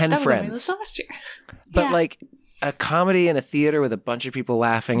that movie. 10 that friends. Was last year. But a comedy in a theater with a bunch of people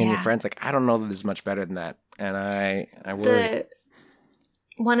laughing and your friends, I don't know that there's much better than that. And I worry.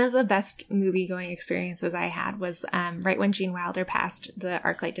 One of the best movie-going experiences I had was right when Gene Wilder passed, the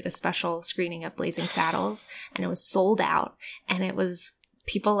ArcLight did a special screening of Blazing Saddles, and it was sold out, and it was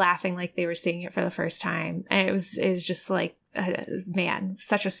people laughing like they were seeing it for the first time. And it was just like, man,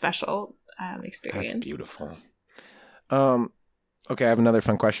 such a special experience. That's beautiful. Okay, I have another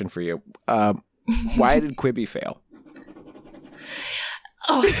fun question for you. Why did Quibi fail?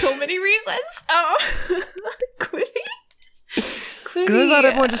 Oh, so many reasons. Oh, Quibi. Because I thought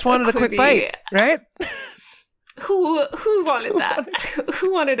everyone just wanted a quick bite, right? Who wanted that?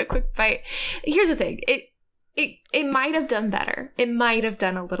 Who wanted a quick bite? Here's the thing. It might have done better. It might have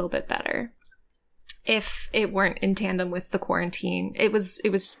done a little bit better if it weren't in tandem with the quarantine. It was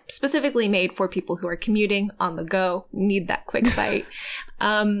specifically made for people who are commuting on the go, need that quick bite.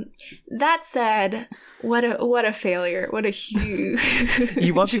 That said, what a failure. What a huge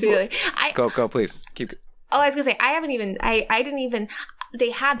You want people failure. Go please. Keep Oh, I was gonna say, I didn't even,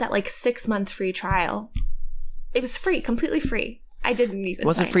 they had that like 6-month free trial. It was free, completely free. I didn't even. It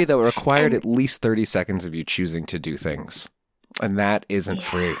wasn't free though. It required at least 30 seconds of you choosing to do things. And that isn't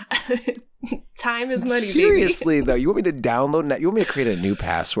free. Time is money, Seriously, though. You want me to download that? You want me to create a new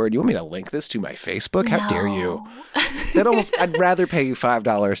password? You want me to link this to my Facebook? How dare you? I'd rather pay you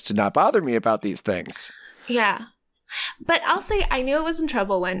 $5 to not bother me about these things. Yeah. But I'll say I knew it was in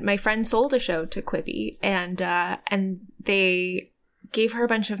trouble when my friend sold a show to Quibi, and they gave her a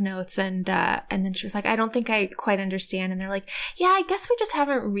bunch of notes, and then she was like, I don't think I quite understand. And they're like, yeah, I guess we just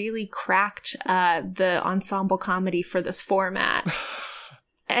haven't really cracked the ensemble comedy for this format.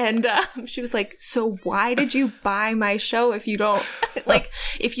 And she was like, so why did you buy my show if you don't, like,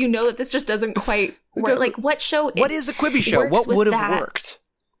 if you know that this just doesn't quite work? Like, what show? What is a Quibi show? What would have worked?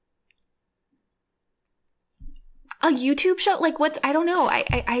 A YouTube show? Like, what? I don't know.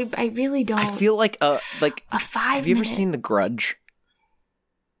 I really don't. I feel like a 5 Have you ever seen The Grudge?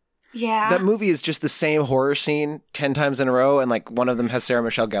 Yeah. That movie is just the same horror scene 10 times in a row, and like one of them has Sarah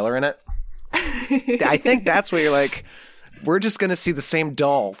Michelle Gellar in it. I think that's where you're like, we're just going to see the same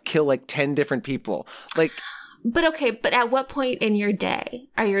doll kill like 10 different people. Like, but okay, but at what point in your day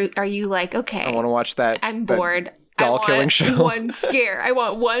are you like, okay, I want to watch that. I'm bored. Doll killing show. One scare. I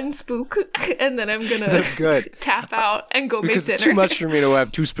want one spook, and then I'm gonna tap out and go make dinner. Because it's too much for me to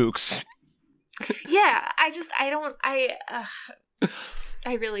have 2 spooks. Yeah,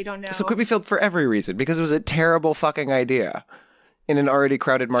 I really don't know. So Quibi failed for every reason, because it was a terrible fucking idea in an already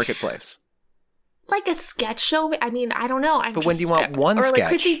crowded marketplace. Like a sketch show? I mean, I don't know. When do you want one sketch? Or like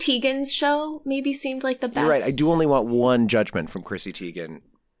Chrissy Teigen's show maybe seemed like the best. You're right. I do only want one judgment from Chrissy Teigen.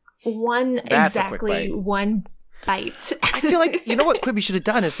 That's exactly one bite. I feel like, you know what Quibi should have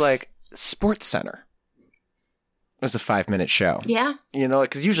done is like Sports Center. It was a 5-minute show. Yeah. You know,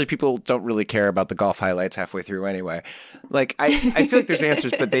 because usually people don't really care about the golf highlights halfway through anyway. Like, I feel like there's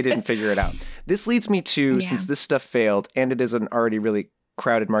answers, but they didn't figure it out. This leads me to, since this stuff failed, and it is an already really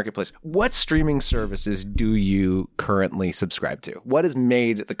crowded marketplace, what streaming services do you currently subscribe to? What has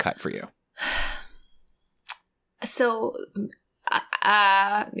made the cut for you? So,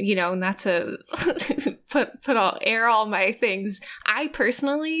 not to air all my things. I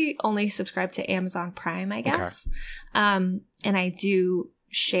personally only subscribe to Amazon Prime, I guess. Okay. And I do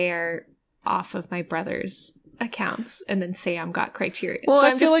share off of my brother's accounts, and then Sam got Criterion. Well, so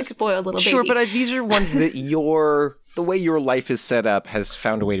I'm just like, a spoiled little baby. Sure, but these are ones that the way your life is set up has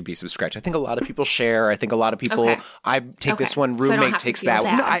found a way to be subscribed. I think a lot of people share. I think a lot of people, I take this one, roommate takes that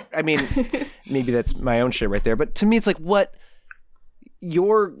one. No, I mean, maybe that's my own shit right there. But to me, it's like, what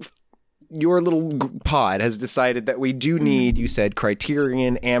your little pod has decided that we do need, you said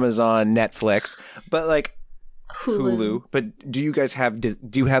Criterion, Amazon, Netflix, but like Hulu. But do you guys have, do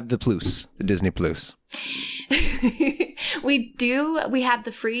you have the Plus, the Disney Plus? We do. We had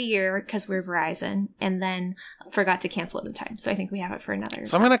the free year because we're Verizon, and then forgot to cancel it in time. So I think we have it for another.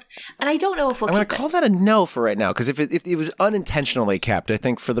 So and I don't know if we'll. I'm gonna call that a no for right now, because if it was unintentionally kept, I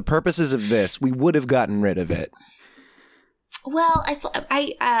think for the purposes of this, we would have gotten rid of it. Well,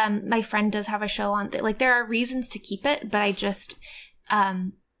 my friend does have a show on. Like, there are reasons to keep it, but I just,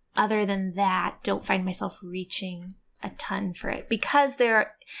 other than that, don't find myself reaching a ton for it, because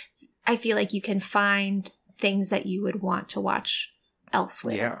I feel like you can find things that you would want to watch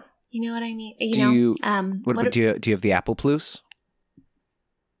elsewhere. Yeah. You know what I mean? Do you have the Apple Plus?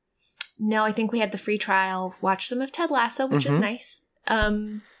 No, I think we had the free trial. Watched some of Ted Lasso, which is nice.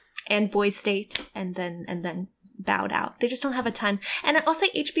 And Boys State, and then bowed out. They just don't have a ton. And I'll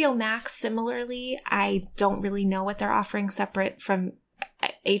say HBO Max, similarly, I don't really know what they're offering separate from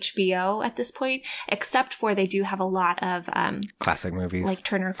HBO at this point, except for they do have a lot of classic movies, like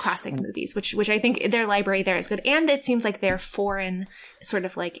Turner Classic Movies, which I think their library there is good, and it seems like their foreign sort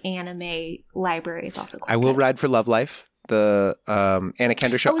of like anime library is also quite I Will good. Ride for Love Life the Anna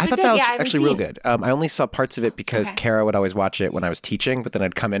Kendrick show. I thought good? that was Yeah, actually real good. I only saw parts of it because Kara would always watch it when I was teaching, but then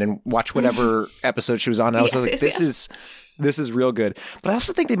I'd come in and watch whatever episode she was on. And I was like, this is real good. But I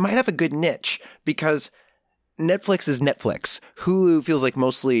also think they might have a good niche because Netflix is Netflix. Hulu feels like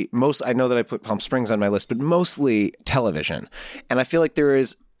I know that I put Palm Springs on my list, but mostly television. And I feel like there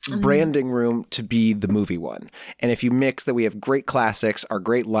is branding room to be the movie one. And if you mix that, we have great classics, our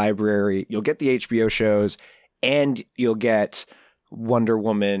great library, you'll get the HBO shows, and you'll get Wonder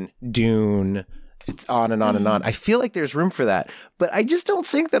Woman, Dune, it's on and on and on. I feel like there's room for that, but I just don't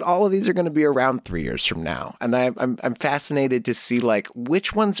think that all of these are going to be around 3 years from now. And I'm fascinated to see like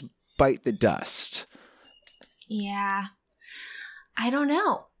which ones bite the dust. Yeah, I don't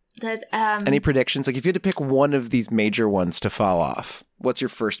know. That any predictions? Like if you had to pick one of these major ones to fall off, what's your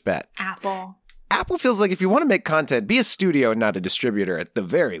first bet? Apple. Apple feels like if you want to make content, be a studio and not a distributor at the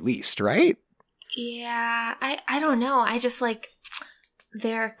very least, right? Yeah, I don't know. I just like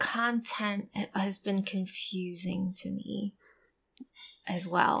their content has been confusing to me as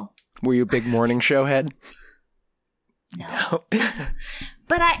well. Were you a big morning show head? No.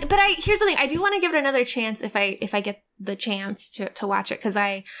 But I here's the thing. I do want to give it another chance if I get the chance to watch it, because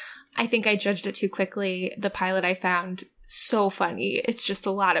I think I judged it too quickly. The pilot I found so funny. It's just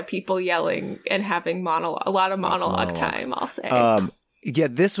a lot of people yelling and having a lot of monologue time, I'll say. Yeah,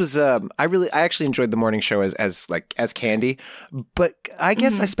 this was I actually enjoyed the morning show as Candy, but I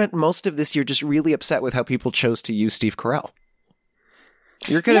guess I spent most of this year just really upset with how people chose to use Steve Carell.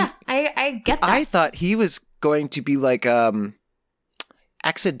 I get that. I thought he was going to be like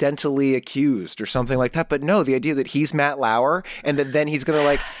accidentally accused or something like that, but no, the idea that he's Matt Lauer and that then he's gonna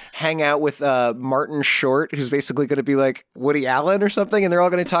like hang out with Martin Short, who's basically gonna be like Woody Allen or something, and they're all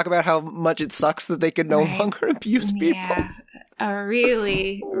gonna talk about how much it sucks that they can no longer abuse people. Yeah, a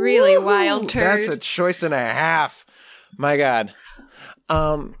really, really wild turn. That's a choice and a half. My God.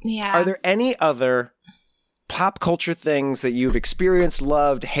 Are there any other pop culture things that you've experienced,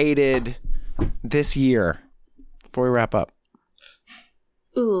 loved, hated this year before we wrap up?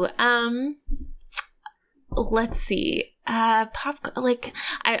 Ooh, let's see. I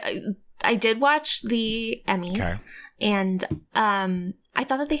did watch the Emmys, and I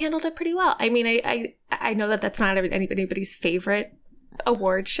thought that they handled it pretty well. I mean, I know that that's not anybody's favorite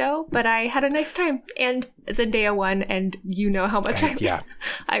award show, but I had a nice time. And Zendaya won, and you know how much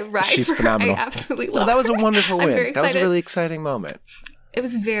I ride She's for phenomenal. her. I absolutely love her. That was a wonderful win. Very excited. That was a really exciting moment. It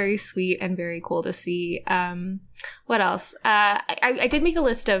was very sweet and very cool to see. What else? I did make a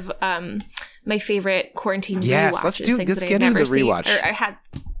list of my favorite quarantine rewatches. Let's that get into the rewatch. Or I had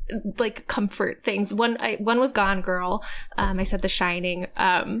like comfort things. One was Gone Girl. I said The Shining.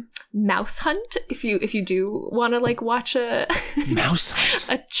 Mouse Hunt. If you do want to like watch a Mouse Hunt,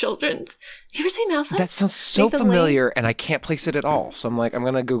 a children's. You ever seen Mouse Hunt? That sounds so familiar, and I can't place it at all. So I'm like, I'm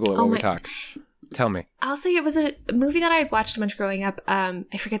gonna Google it while we talk. Tell me. I'll say it was a movie that I had watched a bunch growing up. I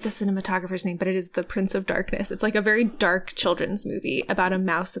forget the cinematographer's name, but it is The Prince of Darkness. It's like a very dark children's movie about a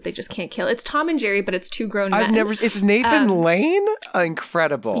mouse that they just can't kill. It's Tom and Jerry, but it's two grown men. It's Nathan Lane?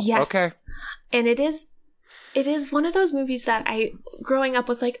 Incredible. Yes. Okay. And it is one of those movies that I, growing up,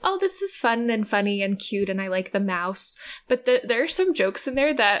 was like, oh, this is fun and funny and cute, and I like the mouse. But there are some jokes in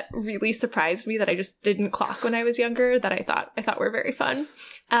there that really surprised me that I just didn't clock when I was younger that I thought were very fun.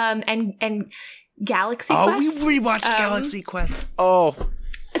 And Galaxy Quest. Oh, we rewatched Galaxy Quest. Oh.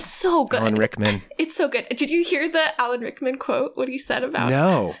 So good. Alan Rickman. It's so good. Did you hear the Alan Rickman quote, what he said about it?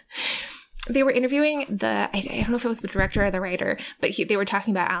 No. They were interviewing I don't know if it was the director or the writer, but they were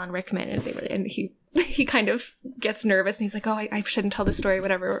talking about Alan Rickman, and he kind of gets nervous, and he's like, oh, I shouldn't tell this story,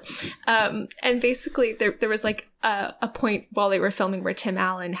 whatever. And basically there was like a point while they were filming where Tim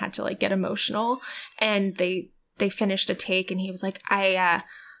Allen had to like get emotional, and they finished a take, and he was like,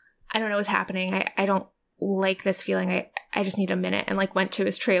 I don't know what's happening. I don't like this feeling. I just need a minute, and like went to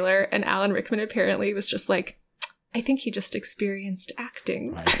his trailer, and Alan Rickman apparently was just like, I think he just experienced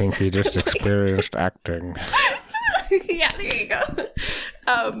acting. Acting. Yeah, there you go.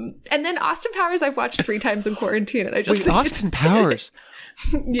 And then Austin Powers I've watched 3 times in quarantine, and I just think Austin Powers?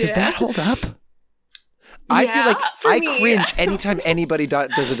 Does that hold up? I feel like I cringe anytime anybody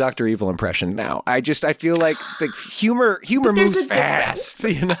does a Dr. Evil impression now. I feel like the humor moves fast,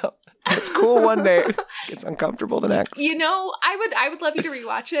 you know? It's cool one day. It's uncomfortable the next. You know, I would love you to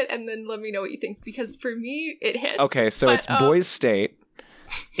rewatch it and then let me know what you think, because for me it hits. Okay, so it's Boys State.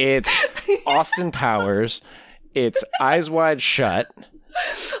 It's Austin Powers. It's Eyes Wide Shut.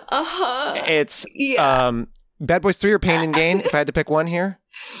 It's Bad Boys 3 or Pain and Gain, if I had to pick one here.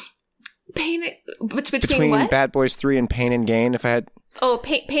 Between what? Bad Boys 3 and Pain and Gain, if I had... Oh,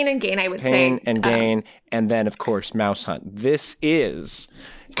 Pain and Gain, I would say. Pain and Gain, and then, of course, Mouse Hunt. This is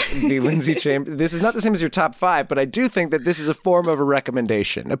the Lindsay Chambers. This is not the same as your top 5, but I do think that this is a form of a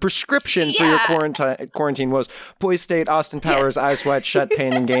recommendation. A prescription for your quarantine was Poise State, Austin Powers, Eyes Wide Shut,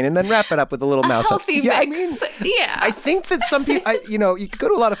 Pain and Gain, and then wrap it up with a little Mouse Hunt. Healthy mix. I think that some people, you could go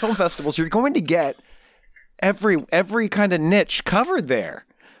to a lot of film festivals, you're going to get every kind of niche covered there.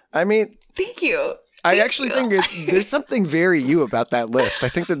 I mean... Thank you. I actually think there's something very you about that list. I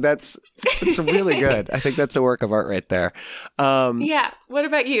think that's really good. I think that's a work of art right there. Yeah. What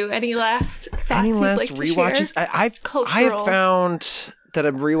about you? Any last facts you'd like to rewatches? share? I have found that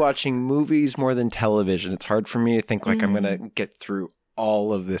I'm rewatching movies more than television. It's hard for me to think like I'm going to get through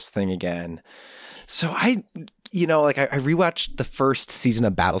all of this thing again. So I rewatched the first season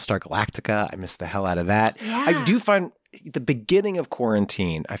of Battlestar Galactica. I missed the hell out of that. Yeah. I do find the beginning of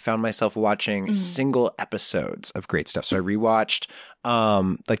quarantine, I found myself watching single episodes of great stuff. So I rewatched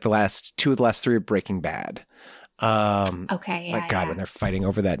like the last 2 of the last 3 of Breaking Bad. Okay, yeah. Like God, when they're fighting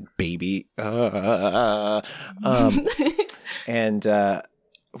over that baby. And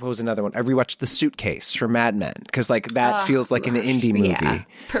what was another one? I rewatched The Suitcase from Mad Men because like that feels like an indie movie. Yeah,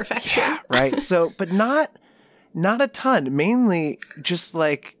 perfection. Yeah, right. So, but not a ton. Mainly just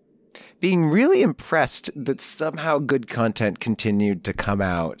like being really impressed that somehow good content continued to come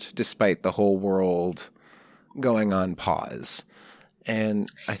out despite the whole world going on pause. And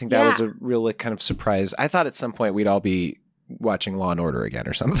I think that was a really kind of surprise. I thought at some point we'd all be watching Law and Order again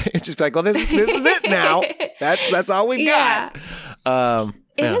or something. It's just like, well, this is it now. That's all we've got.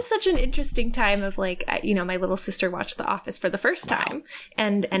 It is such an interesting time of like, my little sister watched The Office for the first time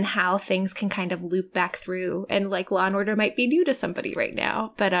and how things can kind of loop back through, and like Law and Order might be new to somebody right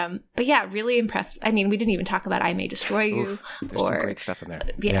now. But yeah, really impressed. I mean, we didn't even talk about I May Destroy You. There's some great stuff in there.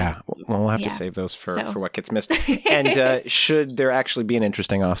 We'll have to save those for what gets missed. And should there actually be an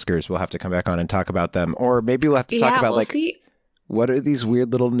interesting Oscars, we'll have to come back on and talk about them. Or maybe we'll have to talk about what are these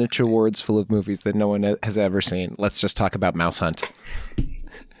weird little niche awards full of movies that no one has ever seen? Let's just talk about Mouse Hunt.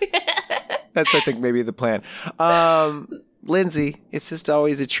 That's, I think, maybe the plan. Lindsay, it's just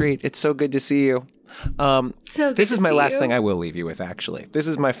always a treat. It's so good to see you. This is my last thing I will leave you with, actually. This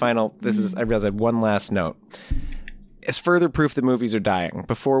is my final. I realize I have one last note. As further proof that movies are dying,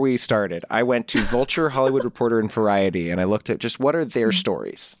 before we started, I went to Vulture, Hollywood Reporter, and Variety, and I looked at just what are their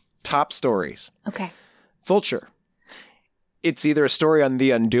stories. Top stories. Okay. Vulture. It's either a story on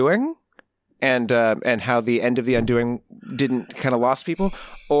The Undoing and how the end of The Undoing didn't kind of lost people,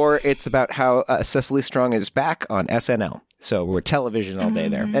 or it's about how Cecily Strong is back on SNL. So we're television all day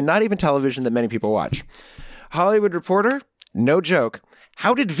there, and not even television that many people watch. Hollywood Reporter, no joke.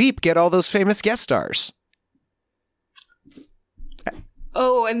 How did Veep get all those famous guest stars?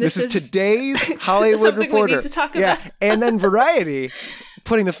 Oh, and this is today's Hollywood Reporter. We need to talk about. Yeah, and then Variety.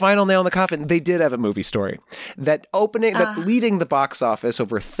 Putting the final nail in the coffin, they did have a movie story. That leading the box office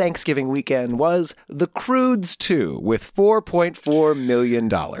over Thanksgiving weekend was The Croods 2 with $4.4 million.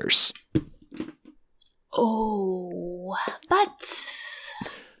 Oh, but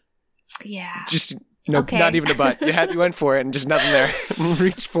yeah. Just not even a but. You went for it and just nothing there.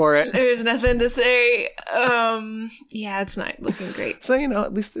 Reached for it. There's nothing to say. Yeah, it's not looking great. So,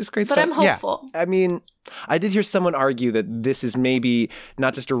 at least there's great stuff. But I'm hopeful. Yeah. I mean, I did hear someone argue that this is maybe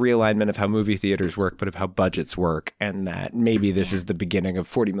not just a realignment of how movie theaters work, but of how budgets work, and that maybe this is the beginning of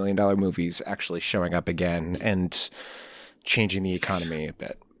 $40 million movies actually showing up again and changing the economy a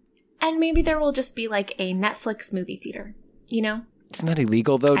bit. And maybe there will just be like a Netflix movie theater, Isn't that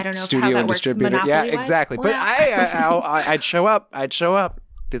illegal though? I don't know Studio how that and works distributor. Yeah, monopoly-wise. exactly. But I'd show up.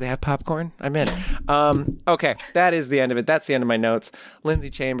 Do they have popcorn? I'm in. Okay, that is the end of it. That's the end of my notes. Lindsay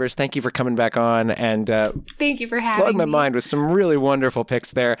Chambers, thank you for coming back on and thank you for having blowing my me. mind with some really wonderful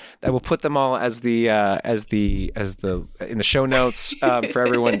picks there. I will put them all as the in the show notes for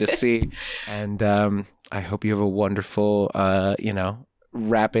everyone to see. And I hope you have a wonderful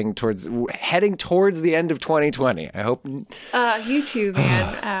heading towards the end of 2020. I hope you too,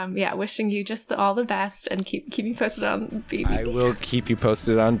 man. Wishing you just all the best, and keep me posted on Baby. I will keep you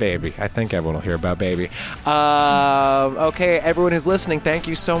posted on Baby. I think everyone will hear about Baby. Okay, everyone who's listening, thank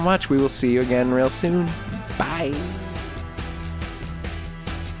you so much. We will see you again real soon. Bye.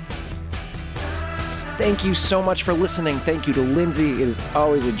 Thank you so much for listening. Thank you to Lindsay. It is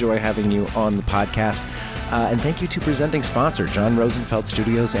always a joy having you on the podcast. And thank you to presenting sponsor, John Rosenfeld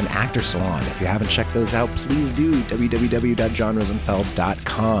Studios and Actor Salon. If you haven't checked those out, please do,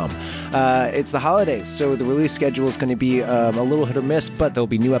 www.johnrosenfeld.com. It's the holidays, so the release schedule is going to be a little hit or miss, but there'll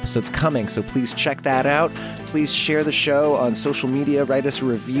be new episodes coming, so please check that out. Please share the show on social media, write us a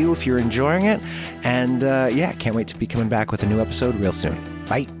review if you're enjoying it, and can't wait to be coming back with a new episode real soon.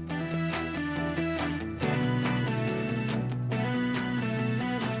 Bye.